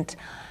important.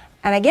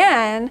 And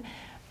again,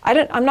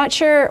 I'm not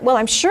sure, well,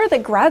 I'm sure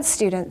that grad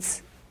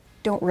students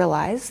don't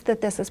realize that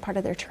this is part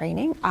of their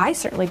training. I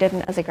certainly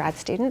didn't as a grad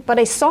student, but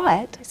I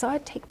saw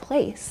it take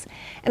place.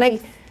 And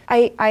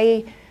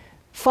I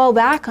fall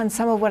back on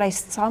some of what I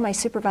saw my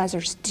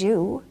supervisors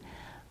do.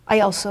 I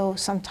also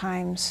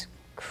sometimes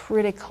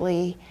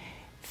critically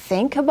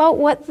think about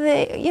what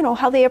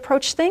how they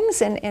approach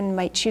things and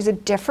might choose a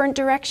different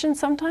direction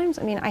sometimes.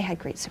 I mean, I had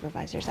great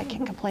supervisors. I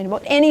can't complain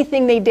about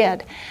anything they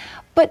did.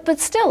 But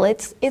still,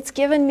 it's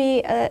given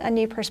me a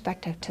new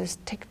perspective to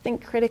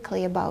think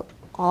critically about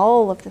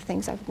all of the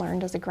things I've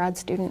learned as a grad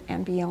student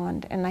and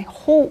beyond. And I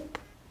hope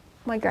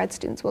my grad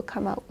students will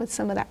come out with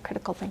some of that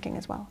critical thinking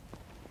as well.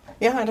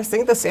 Yeah, and I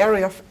think this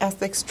area of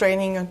ethics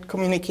training and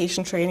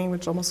communication training,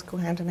 which almost go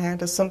hand in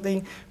hand, is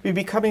something we're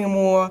becoming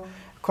more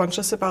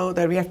conscious about,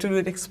 that we have to do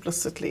it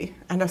explicitly.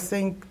 And I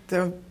think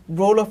the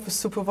role of a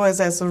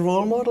supervisor as a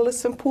role model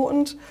is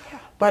important,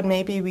 but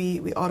maybe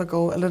we ought to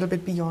go a little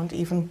bit beyond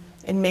even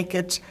and make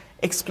it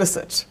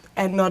explicit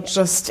and not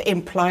just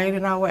implied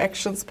in our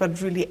actions, but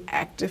really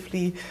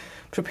actively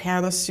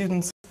prepare the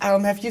students.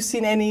 Have you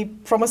seen any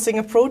promising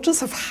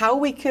approaches of how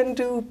we can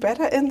do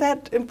better in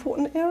that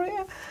important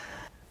area?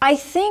 I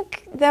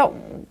think that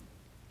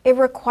it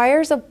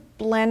requires a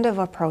blend of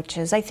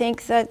approaches. I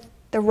think that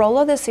the role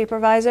of the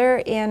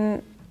supervisor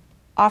in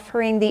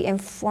offering the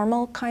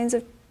informal kinds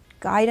of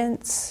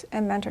guidance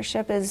and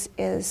mentorship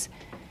is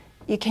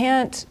you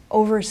can't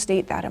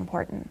overstate that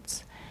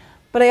importance.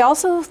 But I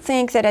also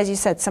think that, as you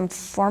said, some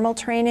formal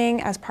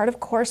training as part of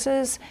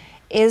courses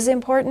is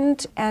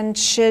important and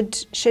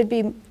should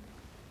be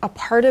a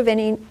part of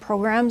any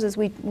programs as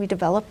we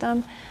develop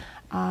them.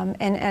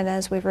 And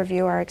as we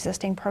review our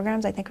existing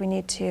programs, I think we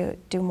need to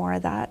do more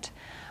of that.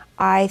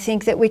 I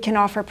think that we can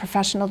offer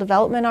professional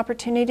development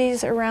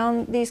opportunities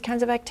around these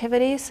kinds of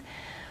activities.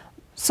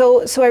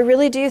 So I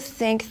really do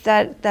think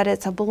that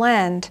it's a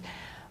blend.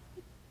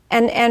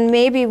 And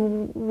maybe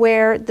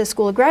where the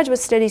School of Graduate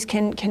Studies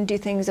can do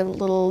things a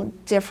little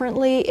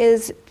differently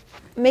is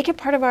make it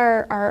part of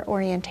our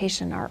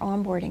orientation, our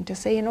onboarding, to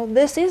say,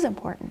 this is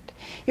important.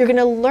 You're going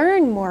to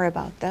learn more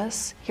about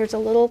this. Here's a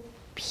little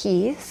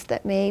piece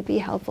that may be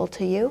helpful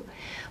to you.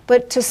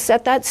 But to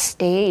set that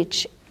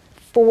stage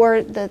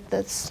for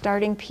the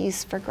starting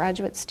piece for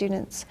graduate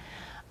students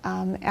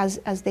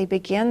as they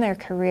begin their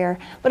career,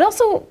 but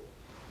also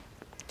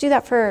do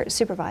that for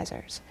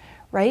supervisors,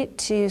 right?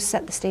 To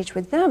set the stage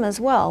with them as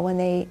well. When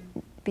they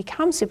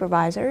become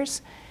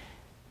supervisors,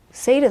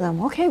 say to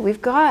them, okay,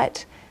 we've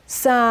got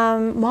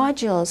some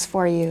modules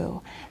for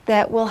you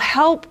that will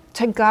help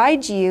to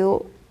guide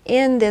you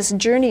in this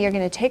journey you're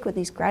going to take with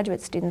these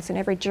graduate students, and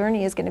every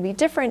journey is going to be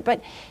different,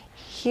 but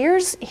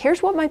here's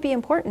what might be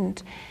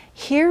important.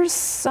 Here's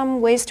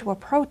some ways to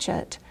approach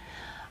it.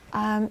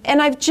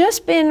 And I've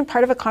just been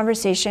part of a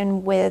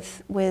conversation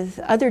with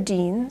other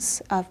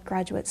deans of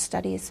graduate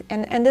studies,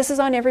 and this is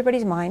on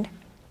everybody's mind.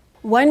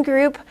 One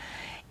group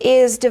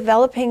is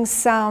developing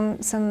some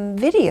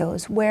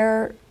videos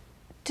where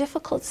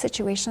difficult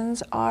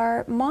situations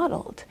are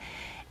modeled.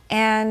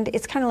 And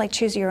it's kind of like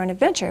choose your own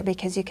adventure,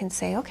 because you can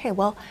say, okay,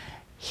 well,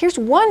 here's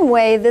one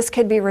way this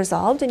could be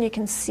resolved, and you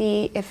can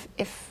see if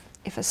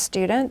a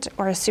student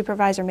or a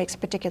supervisor makes a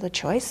particular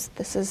choice,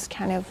 this is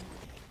kind of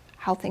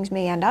how things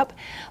may end up.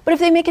 But if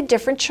they make a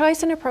different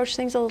choice and approach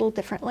things a little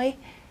differently,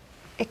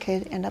 it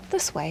could end up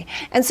this way.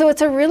 And so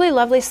it's a really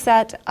lovely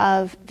set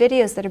of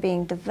videos that are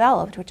being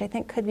developed, which I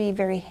think could be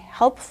very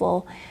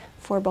helpful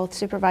for both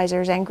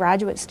supervisors and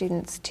graduate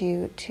students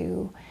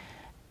to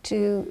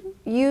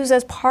use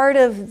as part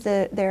of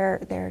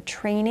their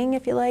training,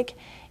 if you like,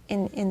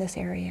 in this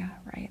area,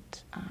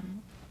 right?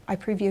 I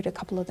previewed a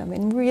couple of them,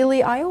 and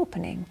really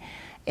eye-opening.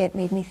 It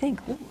made me think,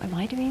 oh, am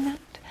I doing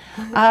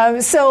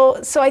that?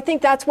 So I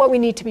think that's what we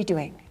need to be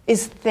doing,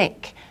 is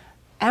think.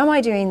 Am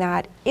I doing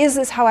that? Is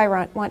this how I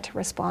want to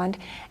respond?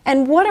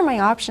 And what are my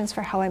options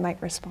for how I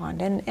might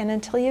respond? And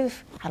until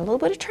you've had a little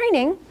bit of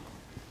training,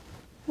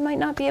 you might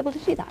not be able to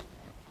do that.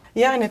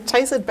 Yeah, and it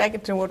ties it back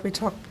into what we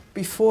talked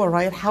before,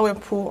 right? How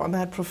important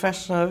that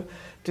professional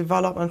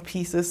development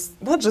piece is,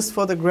 not just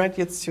for the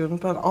graduate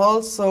student, but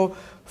also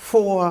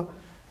for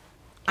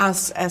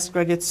us as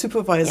graduate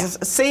supervisors.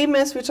 Yeah. Same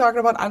as we're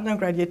talking about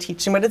undergraduate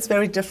teaching, but it's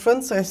very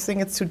different. So I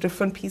think it's two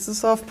different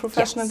pieces of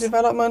professional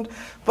development.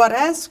 But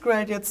as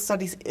graduate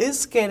studies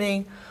is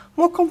getting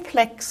more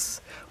complex,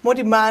 more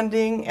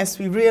demanding, as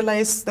we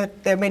realize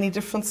that there are many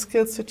different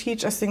skills to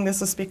teach, I think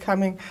this is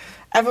becoming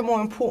ever more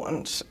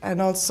important.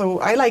 And also,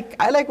 I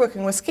like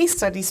working with case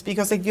studies,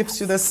 because it gives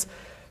you this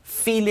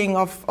feeling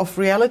of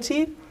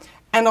reality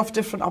and of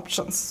different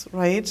options,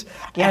 right?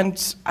 Yeah.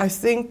 And I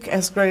think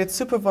as graduate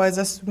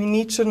supervisors, we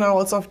need to know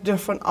also of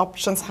different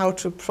options how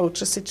to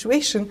approach a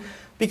situation,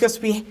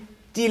 because we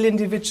deal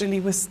individually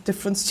with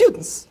different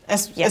students.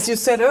 As you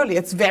said earlier,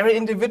 it's very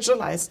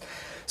individualized.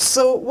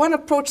 So one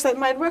approach that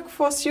might work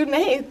for student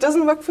A, it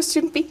doesn't work for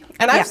student B.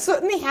 And I've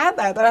certainly had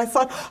that. And I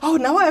thought, oh,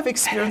 now I have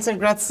experience in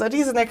grad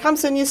studies, and there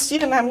comes a new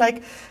student, and I'm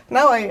like,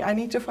 now I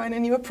need to find a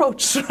new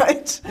approach,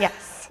 right?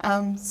 Yes.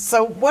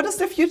 So what is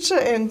the future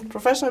in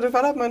professional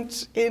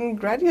development in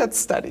graduate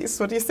studies?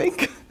 What do you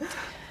think?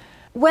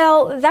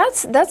 Well,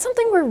 that's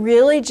something we're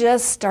really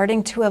just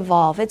starting to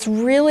evolve. It's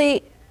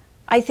really,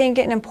 I think,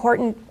 an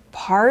important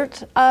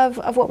part of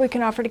what we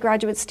can offer to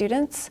graduate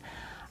students.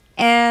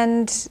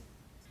 And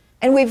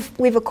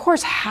we've of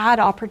course had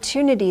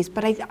opportunities,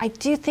 but I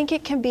do think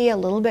it can be a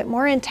little bit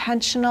more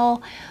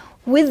intentional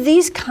with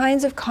these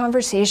kinds of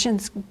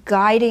conversations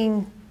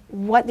guiding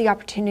what the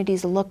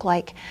opportunities look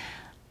like.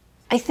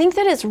 I think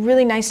that it's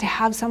really nice to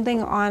have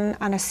something on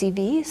a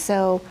CV,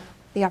 so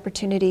the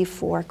opportunity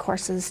for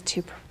courses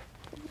to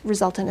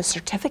result in a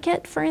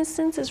certificate, for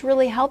instance, is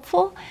really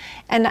helpful,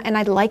 and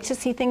I'd like to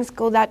see things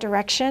go that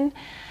direction.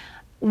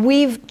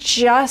 We've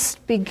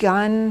just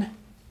begun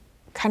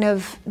kind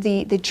of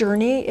the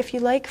journey, if you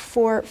like,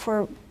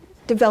 for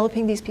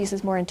developing these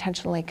pieces more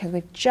intentionally, because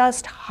we've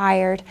just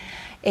hired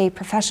a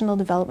professional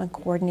development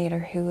coordinator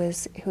who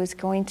is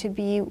going to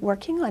be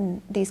working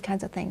on these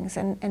kinds of things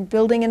and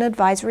building an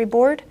advisory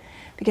board,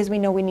 because we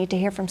know we need to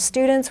hear from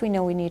students, we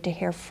know we need to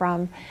hear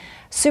from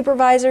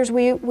supervisors.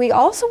 We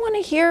also want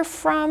to hear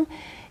from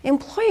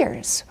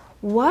employers.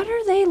 What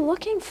are they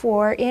looking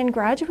for in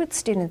graduate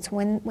students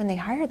when they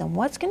hire them?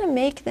 What's going to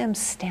make them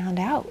stand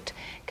out?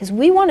 Because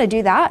we want to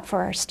do that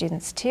for our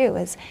students too,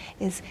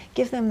 is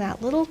give them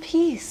that little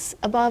piece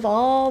above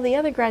all the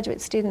other graduate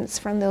students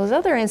from those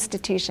other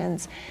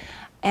institutions,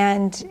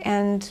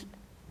 and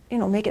you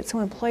know, make it so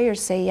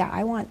employers say, yeah,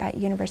 I want that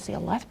University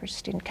of Lethbridge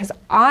student, because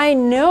I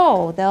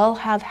know they'll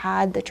have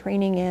had the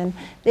training in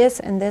this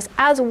and this,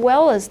 as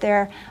well as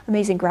their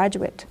amazing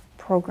graduate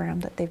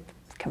program that they've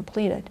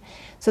completed.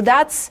 So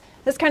that's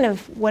kind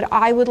of what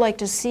I would like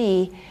to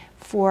see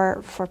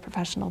for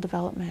professional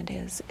development,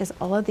 is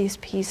all of these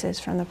pieces,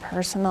 from the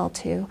personal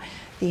to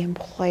the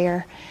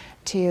employer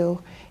to,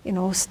 you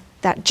know,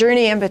 that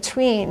journey in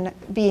between,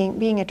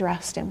 being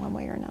addressed in one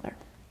way or another.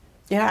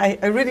 Yeah,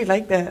 I really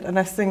like that, and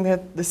I think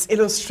that this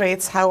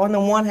illustrates how, on the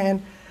one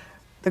hand,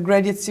 the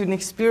graduate student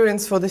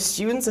experience for the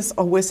students is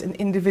always an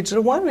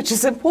individual one, which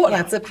is important. Yeah.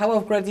 That's the power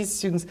of graduate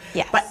students.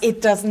 Yes. But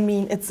it doesn't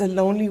mean it's a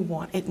lonely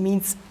one. It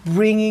means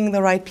bringing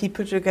the right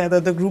people together,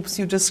 the groups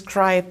you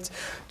described,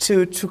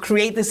 to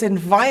create this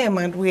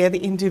environment where the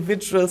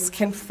individuals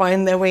can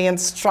find their way and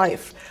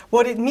strive.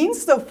 What it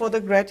means, though, for the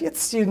graduate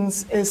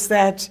students is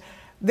that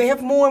they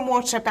have more and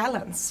more to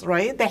balance,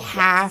 right? They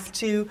have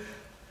to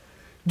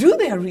do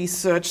their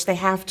research, they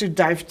have to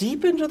dive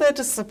deep into their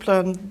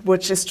discipline,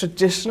 which is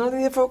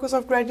traditionally the focus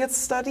of graduate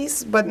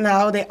studies, but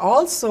now they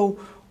also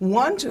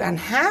want to and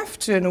have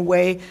to, in a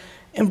way,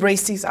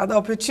 embrace these other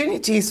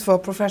opportunities for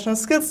professional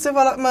skills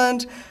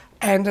development.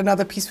 And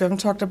another piece we haven't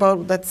talked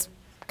about that's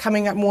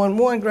coming up more and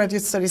more in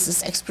graduate studies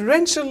is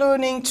experiential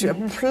learning, to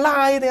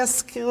apply their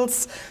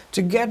skills,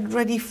 to get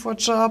ready for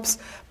jobs.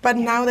 But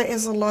now there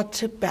is a lot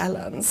to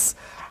balance.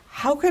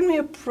 How can we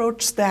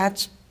approach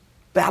that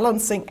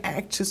balancing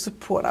act to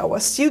support our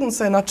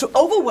students and not to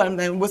overwhelm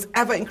them with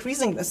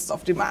ever-increasing lists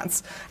of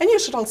demands? And you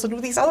should also do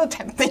these other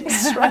 10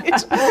 things,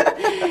 right?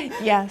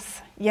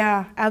 Yes,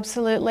 yeah,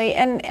 absolutely.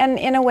 And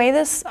in a way,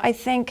 this, I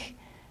think,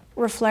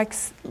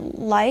 reflects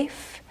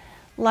life.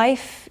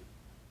 Life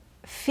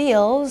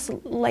feels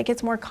like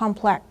it's more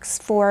complex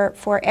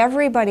for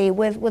everybody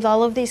with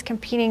all of these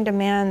competing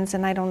demands,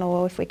 and I don't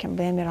know if we can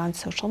blame it on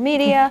social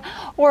media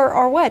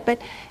or what,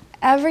 but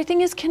everything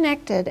is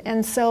connected,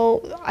 and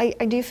so I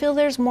do feel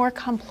there's more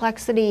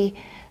complexity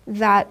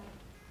that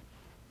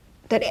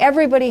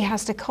everybody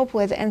has to cope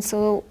with, and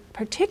so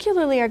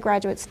particularly our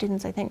graduate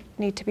students, I think,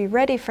 need to be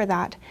ready for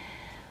that.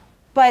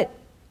 But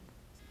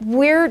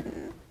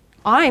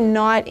I'm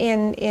not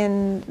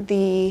in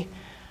the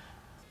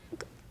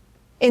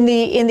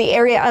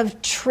area of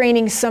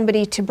training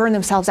somebody to burn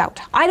themselves out.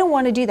 I don't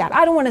want to do that.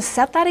 I don't want to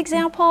set that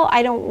example.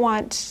 I don't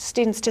want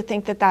students to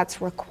think that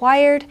that's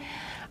required.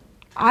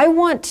 I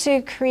want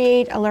to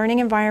create a learning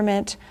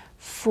environment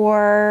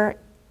for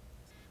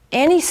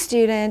any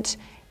student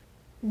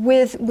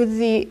with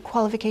the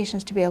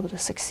qualifications to be able to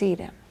succeed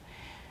in.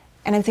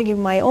 And I'm thinking of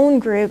my own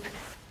group.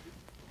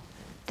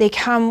 They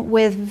come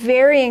with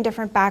varying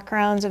different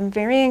backgrounds and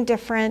varying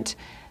different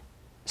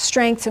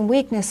strengths and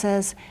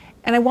weaknesses,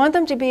 and I want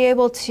them to be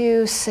able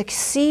to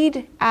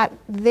succeed at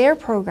their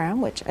program,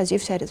 which, as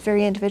you've said, is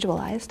very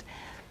individualized,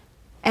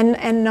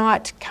 and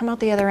not come out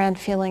the other end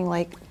feeling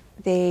like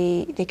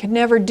they could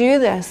never do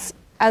this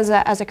as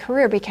a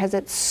career because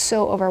it's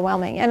so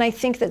overwhelming. And I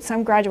think that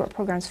some graduate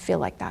programs feel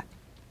like that.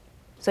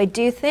 So I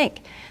do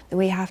think that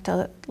we have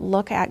to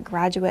look at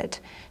graduate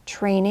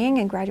training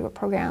and graduate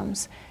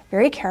programs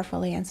very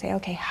carefully and say,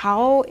 okay,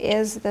 how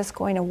is this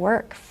going to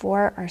work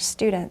for our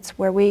students,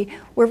 where we're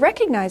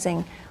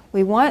recognizing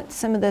we want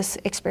some of this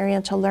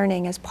experiential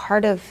learning as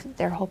part of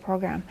their whole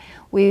program.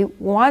 We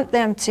want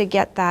them to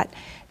get that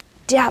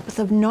depth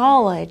of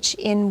knowledge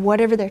in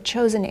whatever their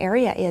chosen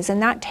area is,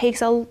 and that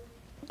takes a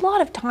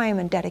lot of time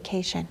and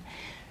dedication.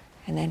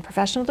 And then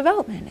professional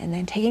development, and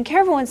then taking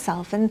care of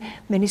oneself, and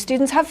many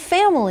students have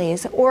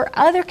families or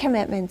other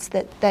commitments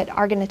that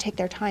are going to take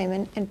their time,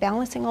 and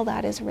balancing all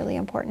that is really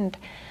important.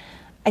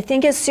 I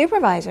think as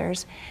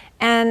supervisors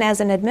and as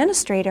an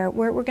administrator,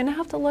 we're going to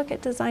have to look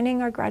at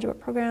designing our graduate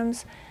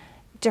programs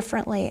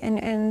differently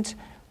and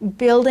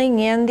building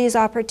in these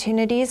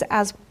opportunities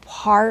as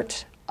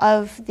part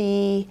of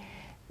the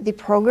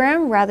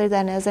program rather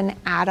than as an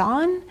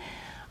add-on.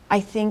 I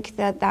think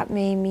that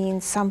may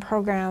mean some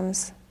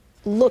programs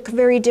look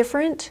very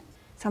different.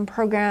 Some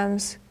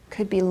programs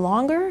could be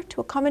longer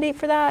to accommodate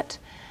for that.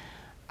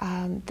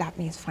 That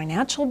means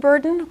financial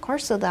burden, of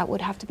course, so that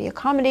would have to be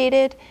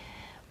accommodated.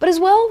 But as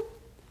well,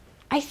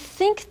 I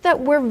think that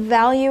we're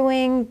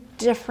valuing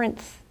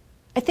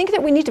I think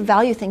that we need to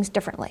value things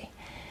differently.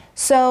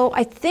 So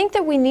I think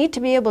that we need to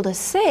be able to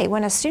say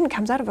when a student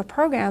comes out of a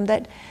program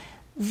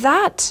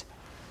that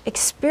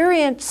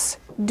experience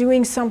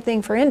doing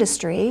something for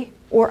industry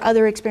or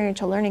other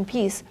experiential learning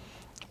piece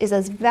is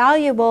as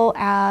valuable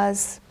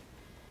as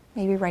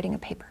maybe writing a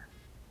paper.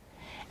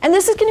 And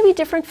this is going to be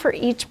different for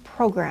each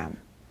program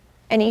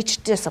and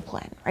each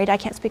discipline, right? I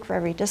can't speak for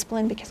every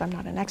discipline because I'm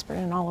not an expert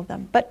in all of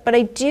them. But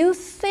I do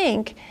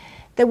think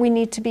that we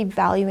need to be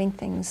valuing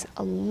things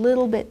a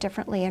little bit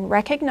differently and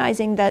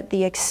recognizing that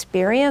the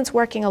experience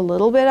working a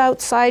little bit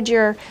outside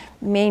your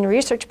main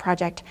research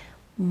project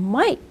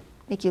might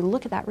make you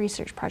look at that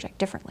research project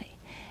differently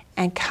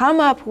and come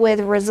up with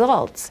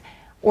results,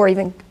 or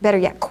even better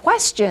yet,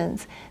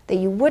 questions that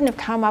you wouldn't have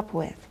come up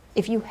with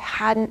if you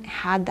hadn't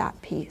had that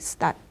piece,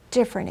 that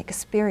different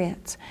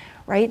experience,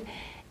 right?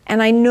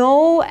 And I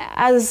know,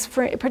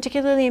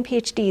 particularly in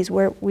PhDs,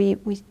 where we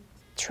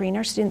train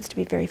our students to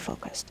be very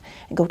focused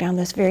and go down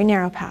this very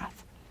narrow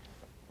path.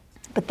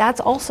 But that's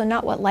also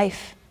not what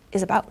life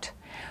is about,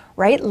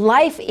 right?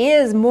 Life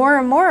is more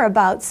and more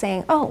about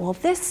saying, oh, well,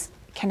 this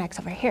connects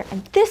over here,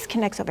 and this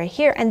connects over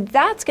here, and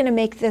that's going to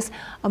make this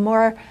a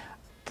more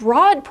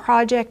broad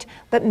project,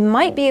 but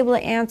might be able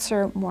to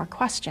answer more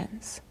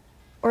questions,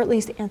 or at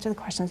least answer the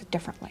questions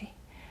differently,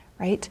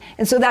 right?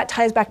 And so that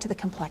ties back to the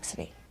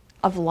complexity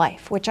of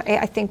life, which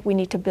I think we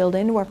need to build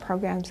into our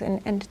programs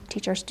and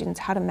teach our students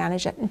how to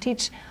manage it, and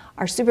teach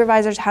our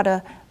supervisors how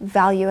to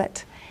value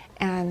it,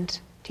 and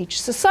teach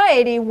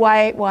society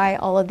why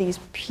all of these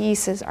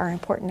pieces are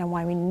important and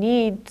why we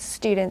need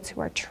students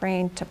who are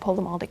trained to pull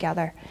them all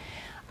together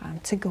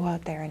to go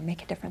out there and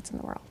make a difference in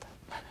the world.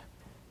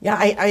 Yeah,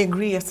 I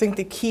agree. I think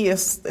the key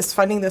is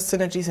finding the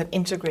synergies and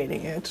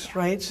integrating it,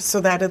 right?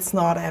 So that it's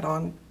not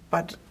add-on,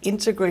 but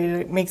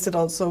integrated makes it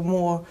also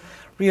more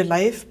real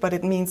life, but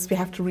it means we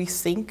have to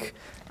rethink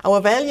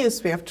our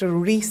values. We have to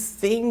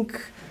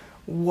rethink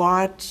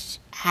what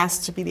has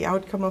to be the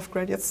outcome of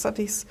graduate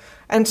studies.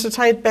 And to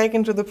tie it back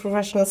into the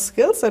professional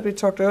skills that we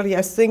talked earlier,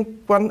 I think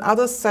one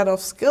other set of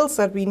skills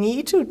that we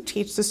need to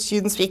teach the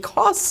students,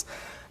 because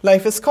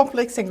life is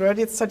complex and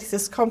graduate studies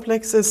is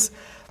complex, is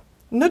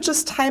not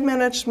just time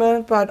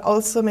management, but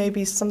also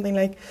maybe something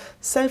like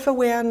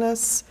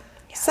self-awareness,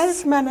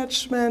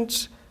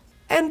 self-management,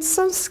 and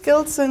some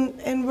skills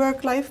in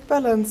work-life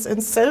balance, in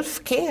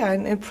self-care,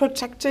 and in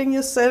protecting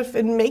yourself,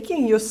 in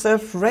making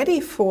yourself ready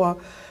for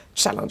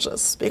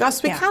challenges.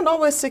 Because we can't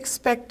always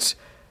expect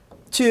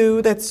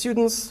that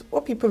students,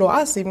 or people who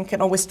us even,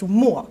 can always do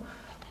more.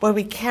 But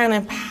we can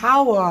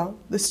empower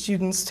the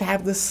students to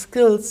have the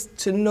skills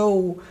to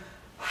know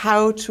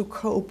how to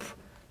cope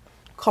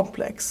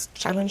complex,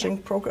 challenging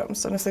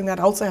programs. And I think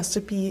that also has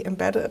to be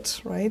embedded,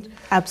 right?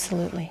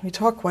 Absolutely. We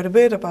talk quite a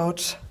bit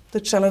about the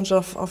challenge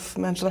of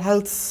mental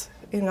health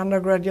in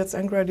undergraduates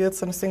and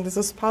graduates, and I think this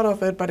is part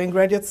of it, but in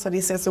graduate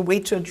studies there's a way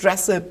to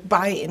address it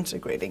by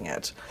integrating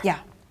it. Yeah.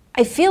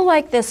 I feel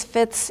like this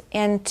fits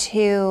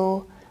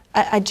into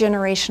a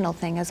generational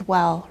thing as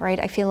well, right?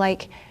 I feel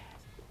like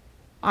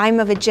I'm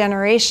of a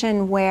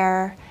generation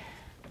where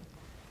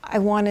I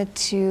wanted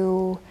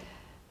to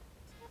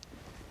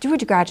do a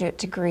graduate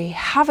degree,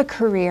 have a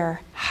career,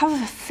 have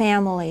a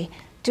family,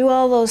 do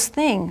all those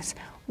things,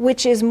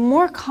 which is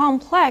more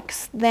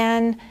complex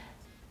than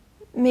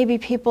maybe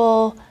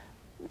people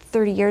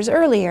 30 years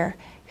earlier,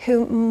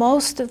 who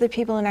most of the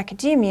people in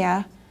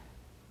academia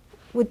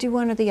would do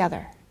one or the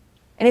other.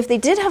 And if they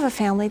did have a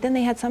family, then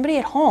they had somebody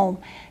at home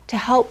to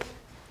help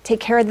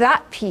take care of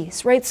that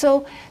piece, right?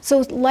 So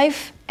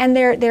life and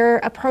their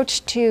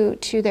approach to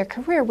their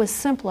career was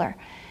simpler.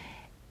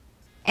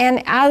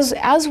 And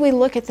as we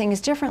look at things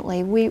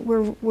differently,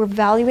 we're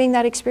valuing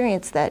that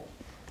experience, that,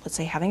 let's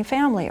say, having a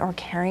family or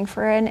caring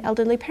for an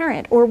elderly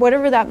parent or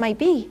whatever that might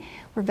be,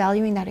 we're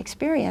valuing that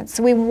experience.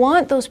 So we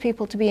want those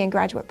people to be in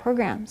graduate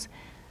programs.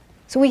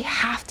 So we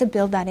have to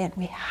build that in.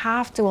 We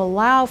have to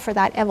allow for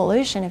that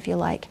evolution, if you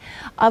like,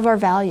 of our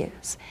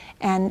values,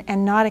 and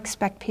not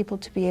expect people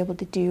to be able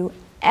to do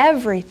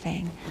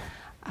everything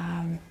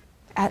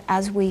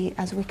as we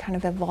kind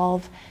of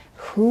evolve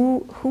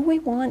who we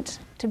want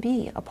to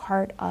be a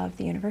part of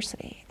the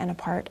university and a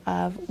part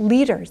of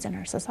leaders in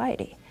our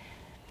society.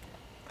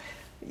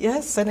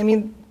 Yes, and I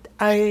mean,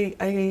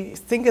 I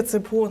think it's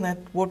important that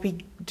what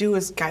we do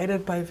is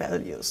guided by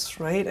values,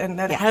 right? And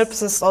that Yes.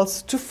 helps us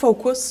also to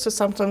focus, to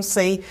sometimes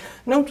say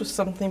no to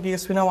something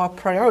because we know our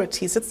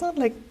priorities. It's not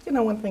like,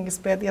 one thing is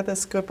bad, the other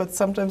is good, but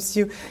sometimes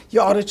you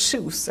ought to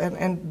choose,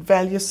 and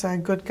values are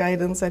good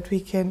guidance that we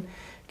can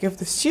give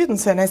the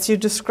students. And as you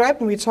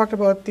described, and we talked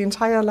about the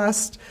entire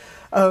last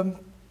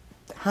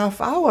half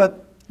hour,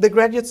 the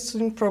graduate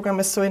student program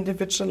is so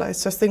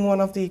individualized. So I think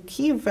one of the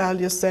key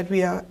values that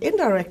we are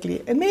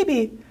indirectly, and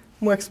maybe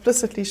more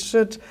explicitly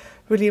should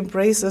really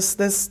embrace is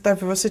this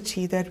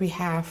diversity that we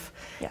have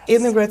Yes.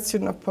 in the grad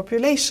student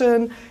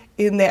population,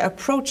 in their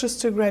approaches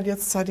to graduate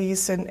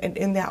studies, and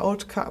in their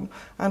outcome.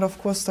 And of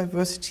course,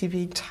 diversity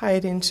being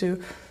tied into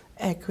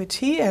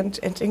equity and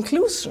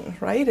inclusion,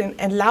 right? And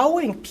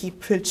allowing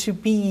people to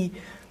be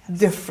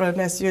different,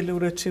 as you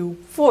alluded to,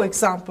 for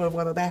example,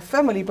 whether they have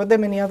family, but there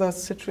are many other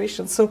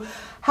situations. So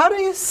how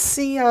do you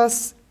see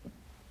us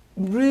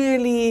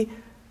really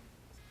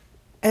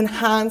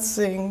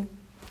enhancing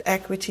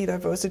equity,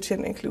 diversity,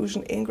 and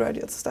inclusion in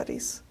graduate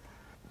studies?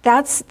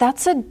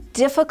 That's a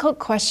difficult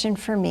question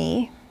for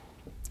me,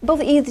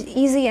 both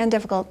easy and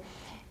difficult.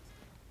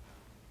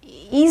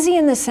 Easy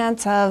in the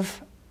sense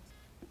of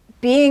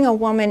being a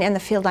woman in the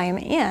field I am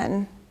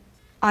in,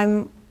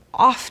 I'm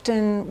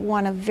often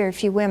one of very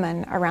few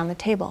women around the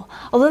table,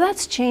 although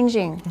that's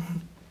changing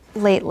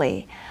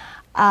lately,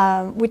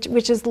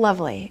 which is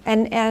lovely,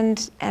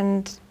 and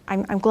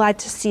I'm glad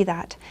to see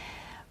that.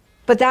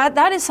 But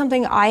that is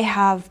something I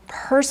have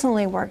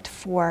personally worked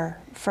for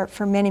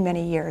many,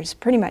 many years,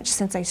 pretty much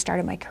since I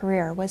started my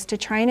career, was to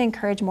try and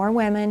encourage more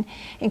women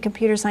in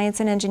computer science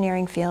and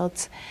engineering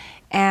fields,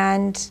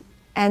 and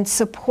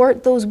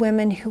support those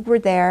women who were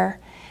there,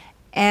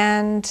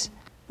 and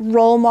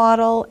role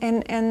model,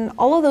 and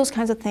all of those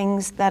kinds of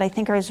things that I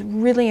think are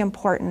really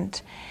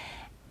important.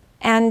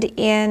 And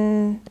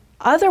in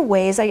other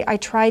ways, I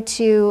try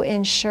to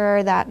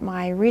ensure that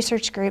my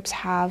research groups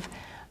have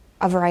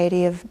a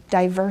variety of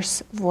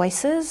diverse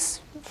voices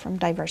from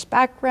diverse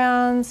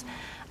backgrounds,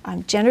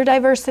 gender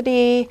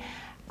diversity.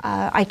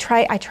 I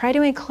try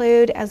to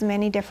include as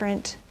many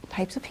different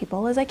types of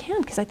people as I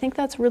can, because I think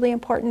that's really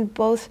important,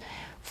 both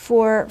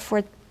for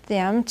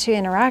them to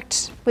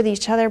interact with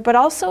each other, but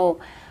also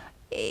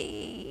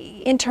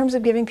in terms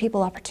of giving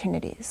people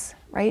opportunities,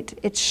 right?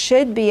 It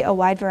should be a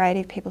wide variety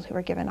of people who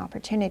are given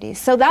opportunities.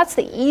 So that's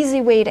the easy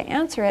way to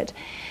answer it.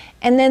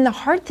 And then the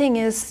hard thing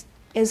is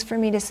for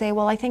me to say,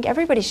 well, I think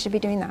everybody should be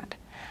doing that.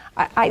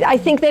 I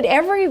think that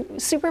every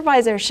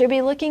supervisor should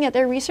be looking at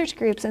their research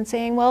groups and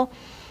saying, well,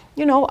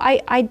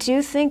 I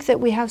do think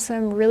that we have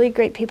some really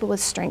great people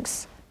with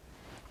strengths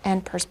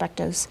and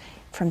perspectives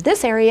from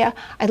this area.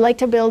 I'd like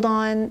to build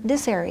on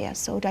this area.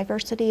 So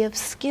diversity of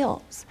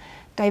skills,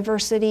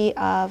 diversity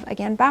of,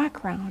 again,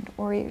 background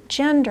or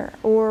gender,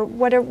 or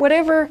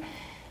whatever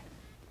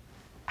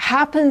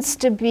happens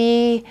to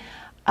be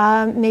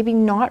maybe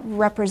not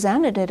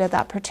represented at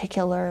that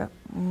particular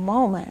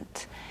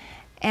moment.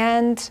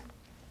 And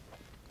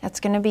that's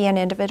going to be an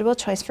individual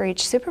choice for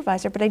each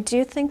supervisor, but I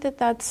do think that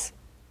that's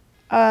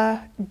a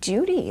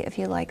duty, if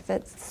you like,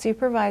 that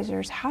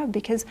supervisors have,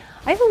 because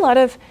I have a lot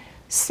of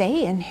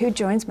say in who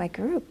joins my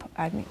group.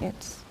 I mean,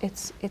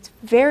 it's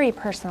very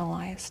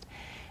personalized.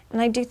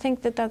 And I do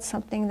think that that's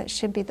something that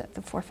should be at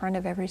the forefront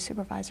of every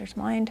supervisor's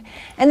mind.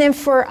 And then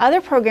for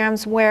other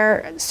programs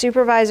where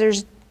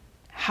supervisors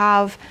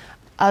have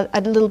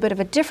a little bit of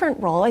a different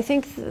role, I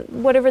think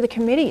whatever the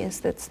committee is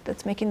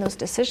that's making those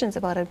decisions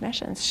about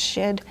admissions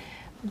should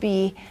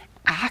be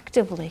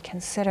actively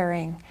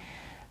considering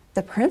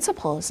the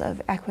principles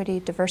of equity,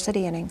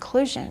 diversity, and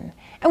inclusion.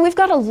 And we've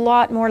got a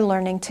lot more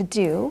learning to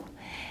do.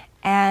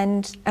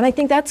 And I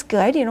think that's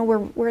good.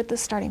 We're at the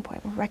starting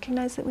point. We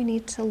recognize that we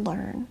need to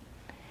learn,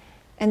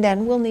 and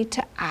then we'll need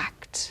to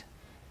act,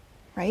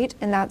 right?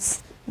 And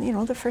that's,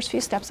 the first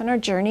few steps on our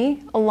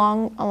journey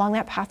along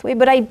that pathway.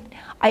 But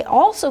I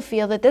also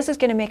feel that this is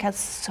going to make us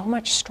so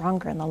much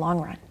stronger in the long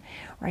run,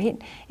 right?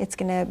 It's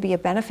going to be a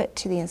benefit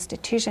to the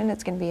institution.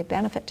 It's going to be a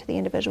benefit to the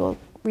individual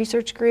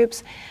research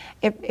groups.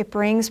 It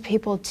brings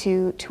people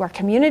to our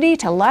community,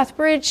 to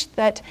Lethbridge,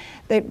 that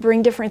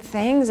bring different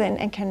things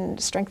and can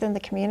strengthen the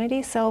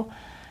community. So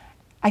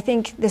I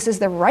think this is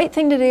the right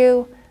thing to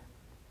do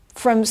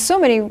from so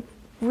many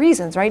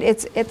reasons, right?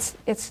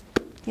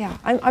 Yeah,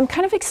 I'm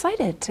kind of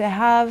excited to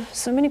have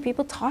so many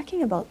people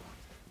talking about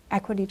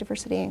equity,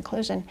 diversity, and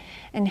inclusion,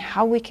 and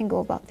how we can go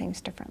about things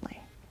differently.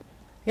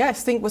 Yeah, I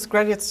think with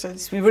graduate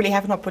studies, we really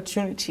have an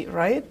opportunity,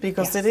 right?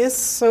 Because Yes. it is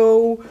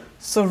so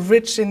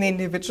rich in the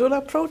individual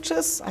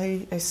approaches.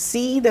 I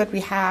see that we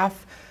have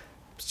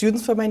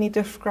students from many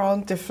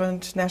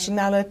different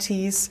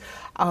nationalities.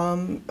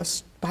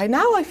 By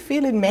now, I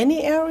feel in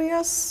many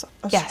areas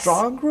a Yes.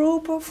 strong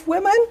group of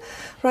women,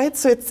 right?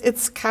 So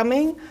it's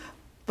coming,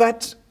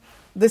 but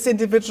this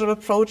individual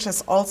approach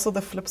has also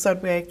the flip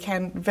side where it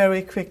can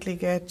very quickly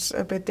get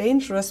a bit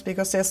dangerous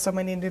because there's so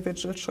many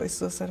individual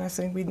choices, and I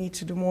think we need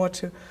to do more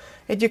to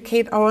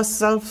educate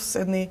ourselves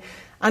in the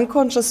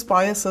unconscious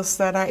biases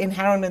that are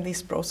inherent in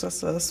these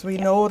processes. We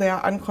know there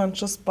are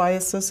unconscious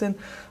biases in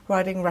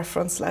writing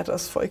reference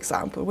letters, for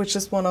example, which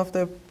is one of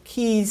the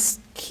key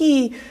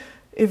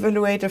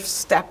evaluative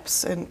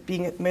steps in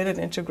being admitted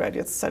into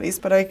graduate studies.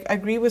 But I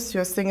agree with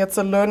you. I think it's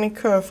a learning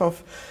curve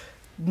of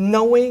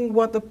knowing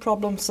what the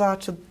problems are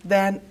to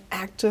then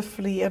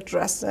actively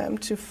address them,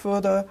 to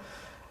further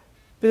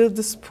build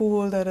this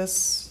pool that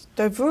is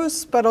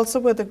diverse, but also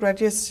where the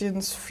graduate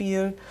students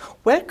feel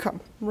welcome,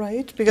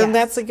 right? Because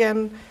that's,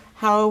 again,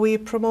 how we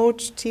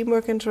promote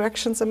teamwork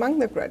interactions among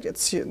the graduate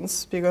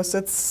students,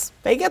 because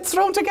they get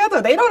thrown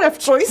together. They don't have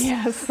choice,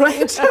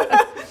 right?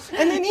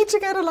 And they need to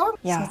get along.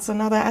 So that's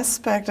another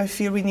aspect I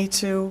feel we need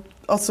to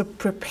also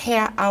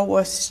prepare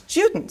our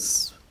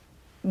students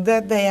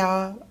that they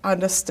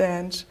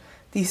understand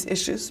these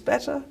issues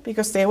better,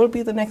 because they will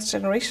be the next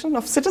generation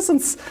of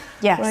citizens,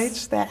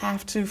 right? That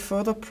have to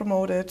further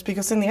promote it,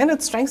 because in the end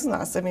it strengthens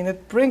us. I mean,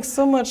 it brings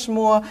so much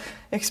more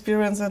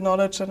experience and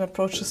knowledge and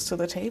approaches to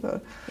the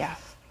table. Yeah.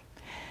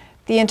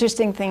 The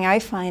interesting thing I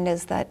find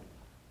is that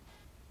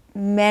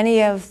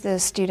many of the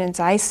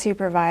students I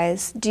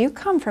supervise do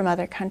come from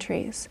other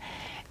countries,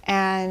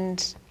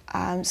 and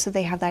so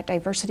they have that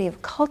diversity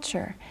of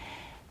culture.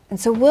 And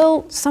so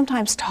we'll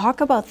sometimes talk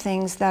about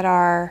things that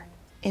are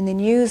in the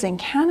news in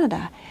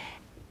Canada,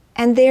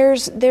 and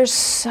there's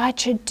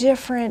such a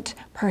different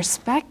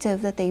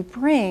perspective that they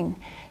bring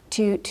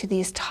to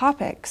these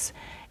topics,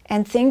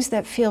 and things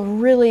that feel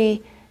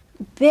really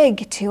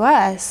big to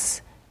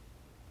us,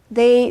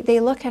 they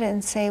look at it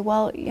and say,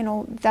 well, you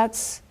know,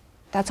 that's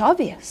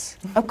obvious.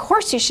 Of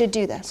course you should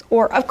do this,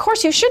 or of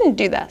course you shouldn't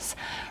do this,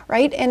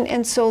 right?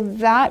 And so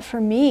that,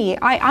 for me,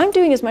 I'm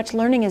doing as much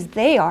learning as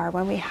they are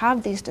when we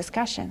have these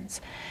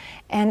discussions.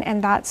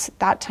 And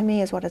that to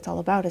me is what it's all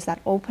about, is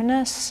that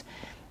openness,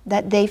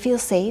 that they feel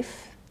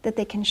safe, that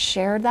they can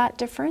share that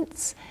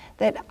difference,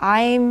 that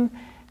I'm,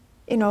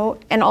 you know,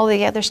 and all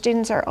the other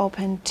students are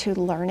open to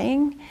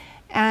learning.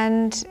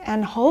 And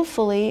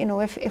hopefully, you know,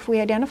 if we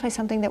identify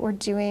something that we're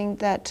doing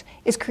that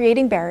is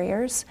creating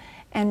barriers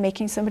and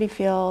making somebody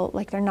feel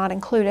like they're not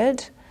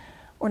included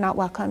or not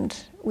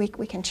welcomed, we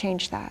can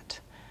change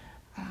that.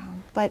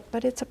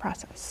 But it's a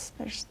process.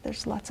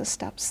 There's lots of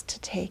steps to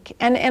take,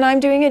 and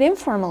I'm doing it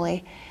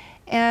informally,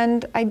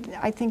 and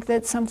I think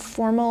that some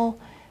formal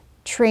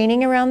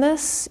training around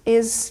this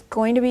is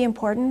going to be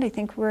important. I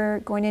think we're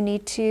going to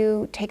need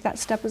to take that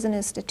step as an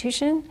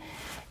institution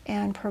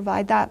and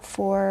provide that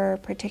for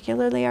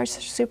particularly our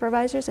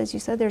supervisors. As you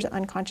said, there's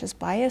unconscious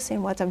bias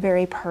in what's a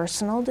very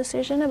personal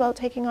decision about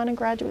taking on a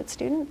graduate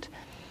student,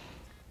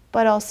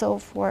 but also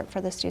for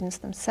the students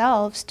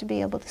themselves to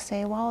be able to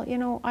say, well, you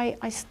know,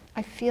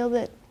 I feel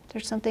that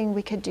there's something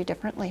we could do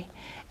differently,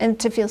 and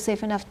to feel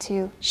safe enough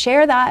to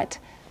share that,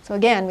 so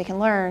again, we can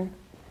learn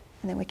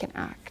and then we can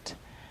act.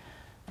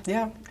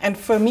 Yeah, and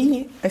for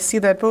me, I see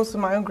that both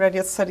in my own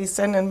graduate studies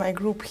and in my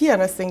group here,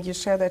 and I think you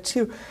share that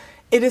too.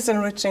 It is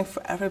enriching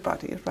for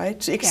everybody, right?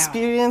 To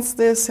experience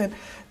this, and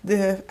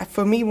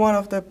for me, one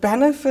of the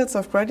benefits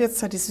of graduate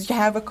studies is you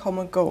have a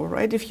common goal,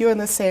 right? If you're in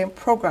the same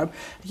program,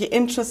 you're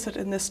interested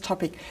in this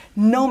topic,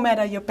 no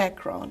matter your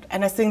background.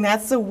 And I think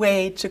that's the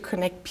way to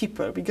connect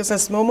people, because at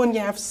the moment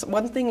you have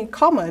one thing in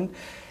common,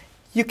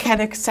 you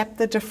can accept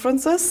the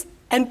differences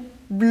and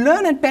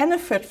learn and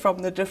benefit from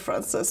the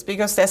differences,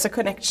 because there's a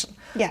connection,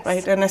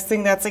 right? And I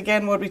think that's,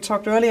 again, what we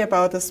talked earlier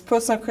about, this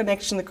personal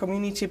connection, the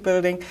community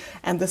building,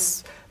 and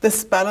this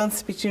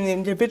balance between the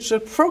individual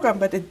program,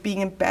 but it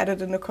being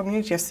embedded in the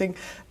community. I think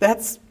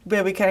that's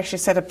where we can actually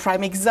set a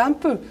prime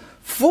example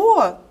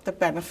for the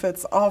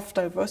benefits of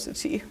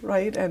diversity,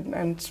 right?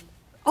 And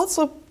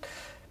also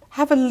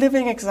have a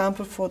living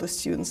example for the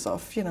students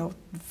of, you know,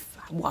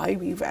 why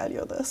we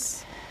value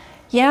this.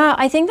 Yeah,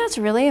 I think that's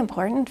really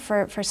important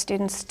for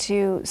students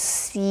to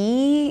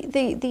see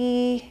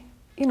the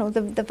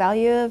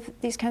value of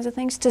these kinds of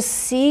things, to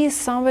see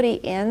somebody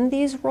in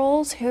these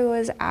roles who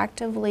is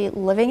actively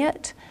living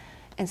it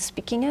and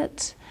speaking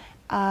it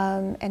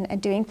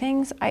and doing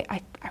things.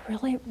 I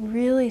really,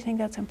 really think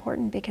that's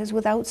important, because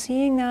without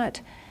seeing that,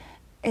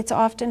 it's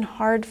often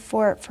hard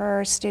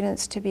for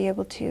students to be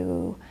able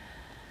to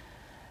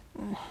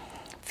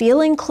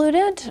feel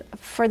included,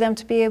 for them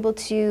to be able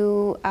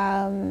to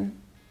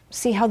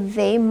see how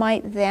they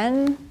might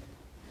then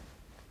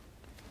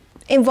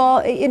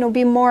involve,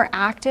 be more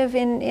active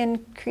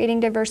in creating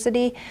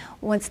diversity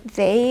once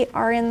they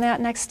are in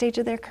that next stage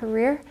of their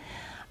career.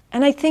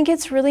 And I think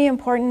it's really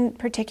important,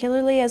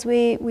 particularly as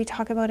we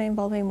talk about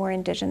involving more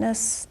Indigenous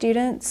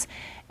students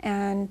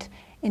and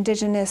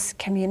Indigenous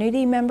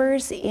community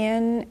members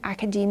in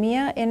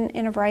academia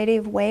in a variety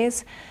of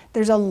ways.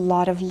 There's a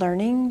lot of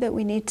learning that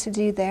we need to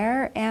do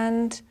there,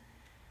 and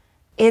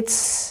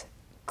it's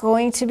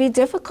going to be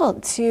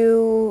difficult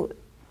to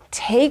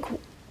take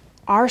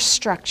our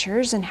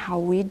structures and how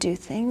we do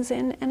things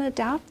and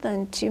adapt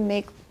them to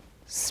make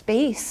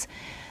space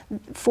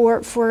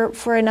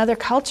for another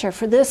culture,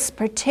 for this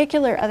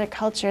particular other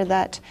culture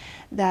that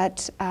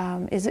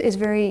is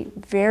very,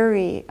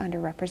 very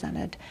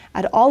underrepresented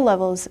at all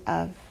levels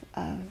of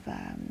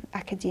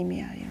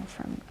academia,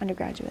 from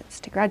undergraduates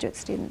to graduate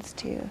students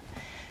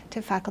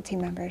to faculty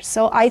members.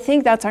 So I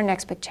think that's our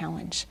next big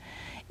challenge.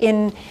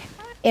 In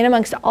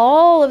amongst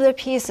all of the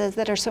pieces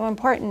that are so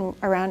important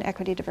around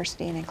equity,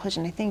 diversity, and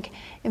inclusion, I think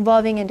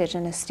involving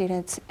Indigenous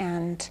students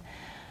and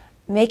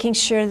making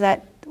sure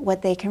that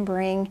what they can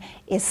bring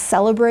is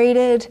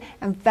celebrated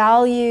and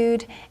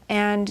valued,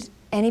 and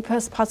any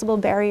possible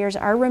barriers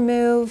are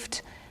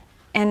removed,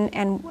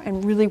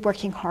 and really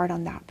working hard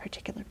on that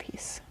particular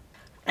piece.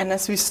 And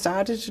as we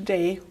started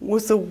today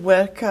with the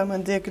welcome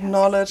and the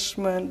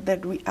acknowledgement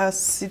that we are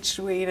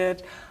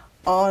situated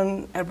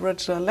on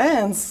Aboriginal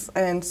lands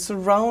and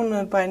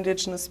surrounded by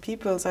Indigenous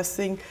peoples, I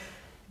think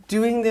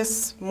doing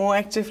this more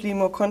actively,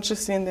 more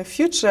consciously in the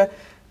future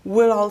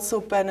will also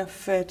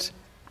benefit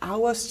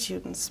our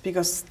students,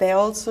 because they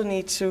also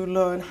need to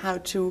learn how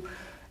to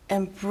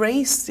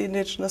embrace the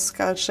Indigenous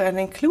culture and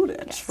include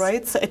it,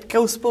 right? So it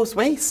goes both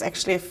ways,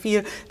 actually. I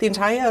feel the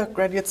entire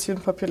graduate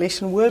student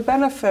population will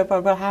benefit,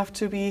 but will have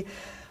to be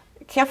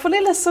carefully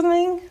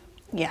listening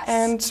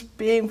and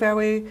being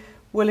very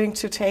willing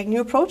to take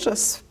new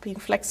approaches, being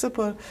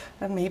flexible,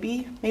 and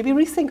maybe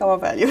rethink our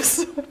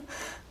values.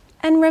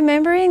 And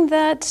remembering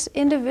that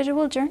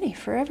individual journey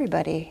for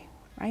everybody,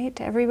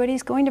 right?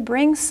 Everybody's going to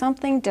bring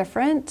something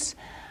different,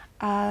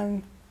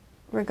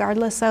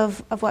 regardless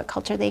of what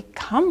culture they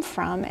come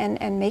from,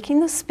 and making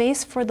the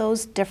space for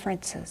those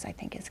differences, I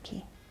think, is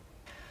key.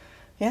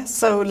 Yeah,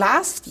 so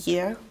last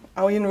year,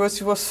 our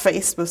university was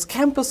faced with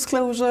campus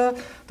closure,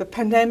 the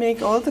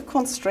pandemic, all the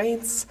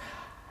constraints.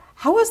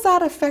 How has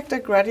that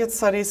affected graduate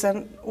studies,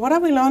 and what are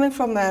we learning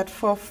from that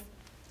for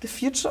the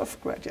future of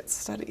graduate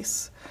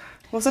studies?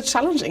 Was it a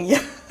challenging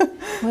year?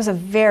 It was a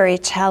very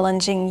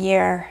challenging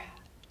year.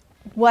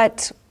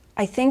 What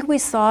I think we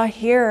saw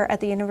here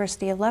at the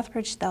University of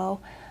Lethbridge,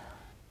 though,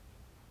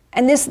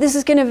 and this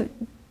is going to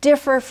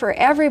differ for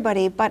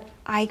everybody, but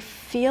I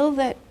feel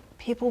that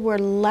people were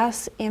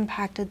less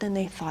impacted than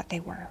they thought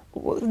they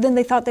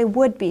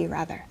would be,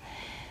 rather.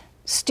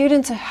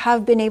 Students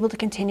have been able to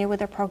continue with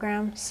their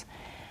programs.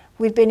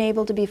 We've been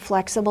able to be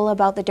flexible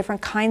about the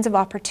different kinds of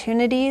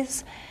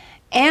opportunities,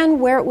 and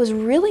where it was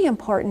really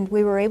important,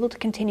 we were able to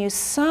continue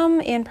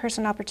some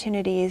in-person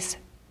opportunities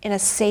in a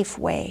safe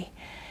way.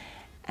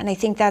 And I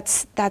think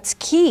that's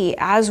key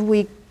as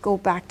we go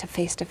back to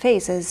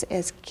face-to-face,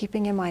 is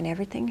keeping in mind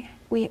everything.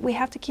 We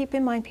have to keep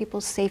in mind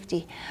people's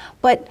safety.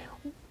 But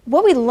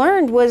what we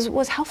learned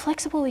was how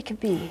flexible we could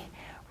be,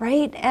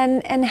 right?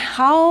 And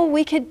how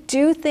we could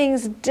do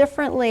things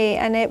differently,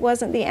 and it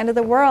wasn't the end of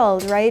the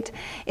world, right?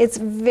 It's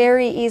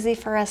very easy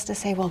for us to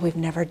say, well, we've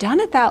never done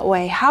it that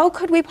way. How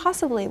could we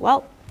possibly?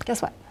 Well,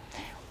 guess what?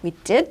 We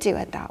did do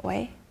it that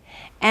way.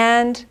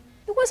 And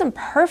it wasn't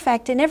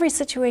perfect in every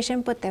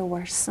situation, but there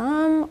were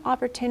some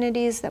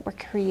opportunities that were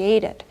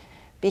created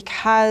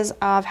because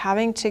of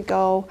having to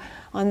go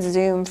on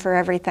Zoom for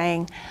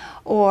everything,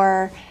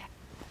 or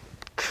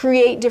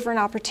create different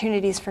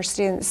opportunities for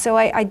students. So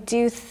I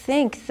do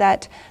think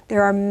that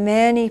there are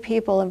many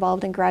people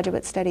involved in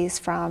graduate studies,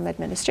 from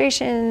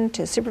administration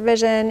to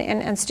supervision,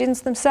 and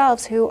students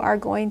themselves, who are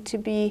going to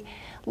be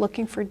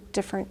looking for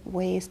different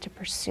ways to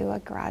pursue a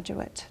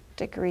graduate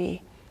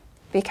degree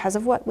because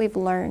of what we've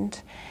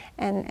learned,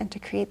 and to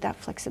create that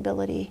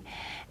flexibility.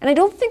 And I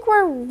don't think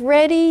we're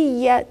ready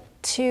yet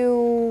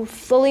to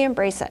fully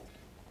embrace it,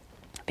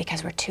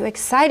 because we're too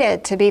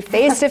excited to be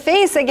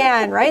face-to-face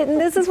again, right?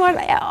 And this is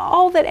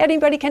all that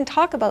anybody can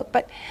talk about.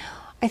 But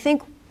I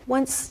think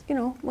once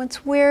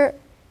we're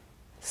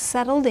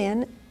settled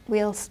in,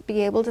 we'll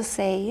be able to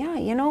say,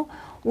 yeah,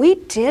 we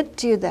did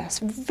do this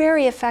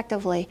very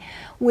effectively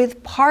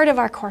with part of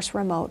our course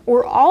remote,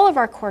 or all of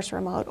our course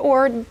remote,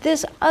 or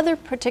this other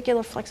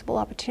particular flexible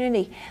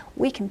opportunity.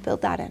 We can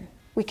build that in.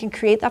 We can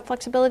create that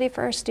flexibility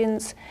for our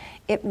students.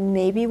 It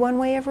may be one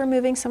way of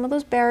removing some of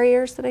those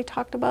barriers that I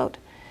talked about,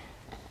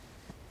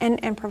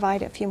 and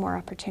provide a few more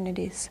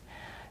opportunities.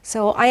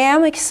 So I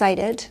am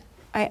excited.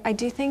 I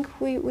do think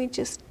we're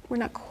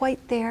not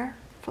quite there,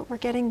 but we're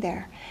getting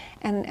there.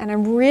 And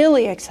I'm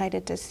really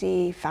excited to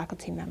see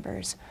faculty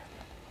members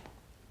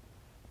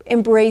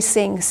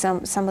embracing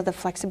some of the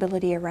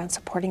flexibility around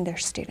supporting their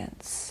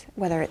students,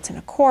 whether it's in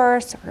a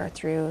course or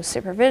through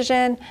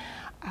supervision.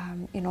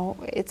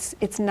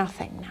 It's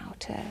nothing now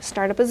to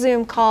start up a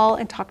Zoom call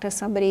and talk to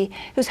somebody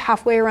who's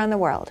halfway around the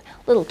world.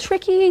 A little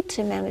tricky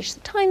to manage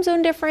the time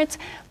zone difference,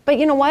 but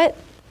you know what?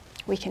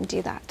 We can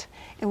do that,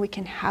 and we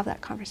can have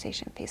that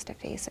conversation face to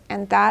face,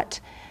 and that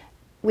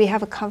we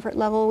have a comfort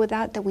level with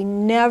that we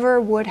never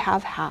would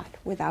have had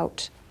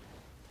without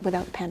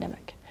the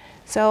pandemic.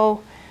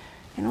 So,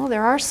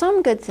 there are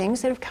some good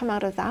things that have come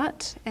out of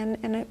that,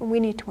 and we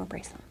need to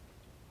embrace them.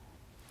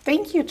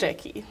 Thank you,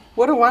 Jackie.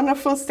 What a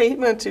wonderful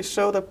statement to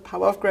show the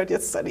power of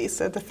graduate studies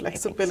and the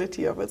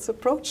flexibility of its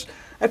approach.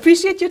 I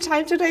appreciate your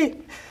time today,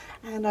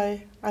 and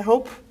I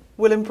hope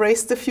we'll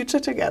embrace the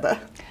future together.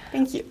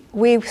 Thank you.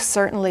 We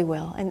certainly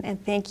will,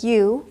 and thank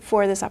you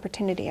for this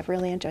opportunity. I've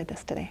really enjoyed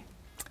this today.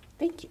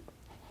 Thank you.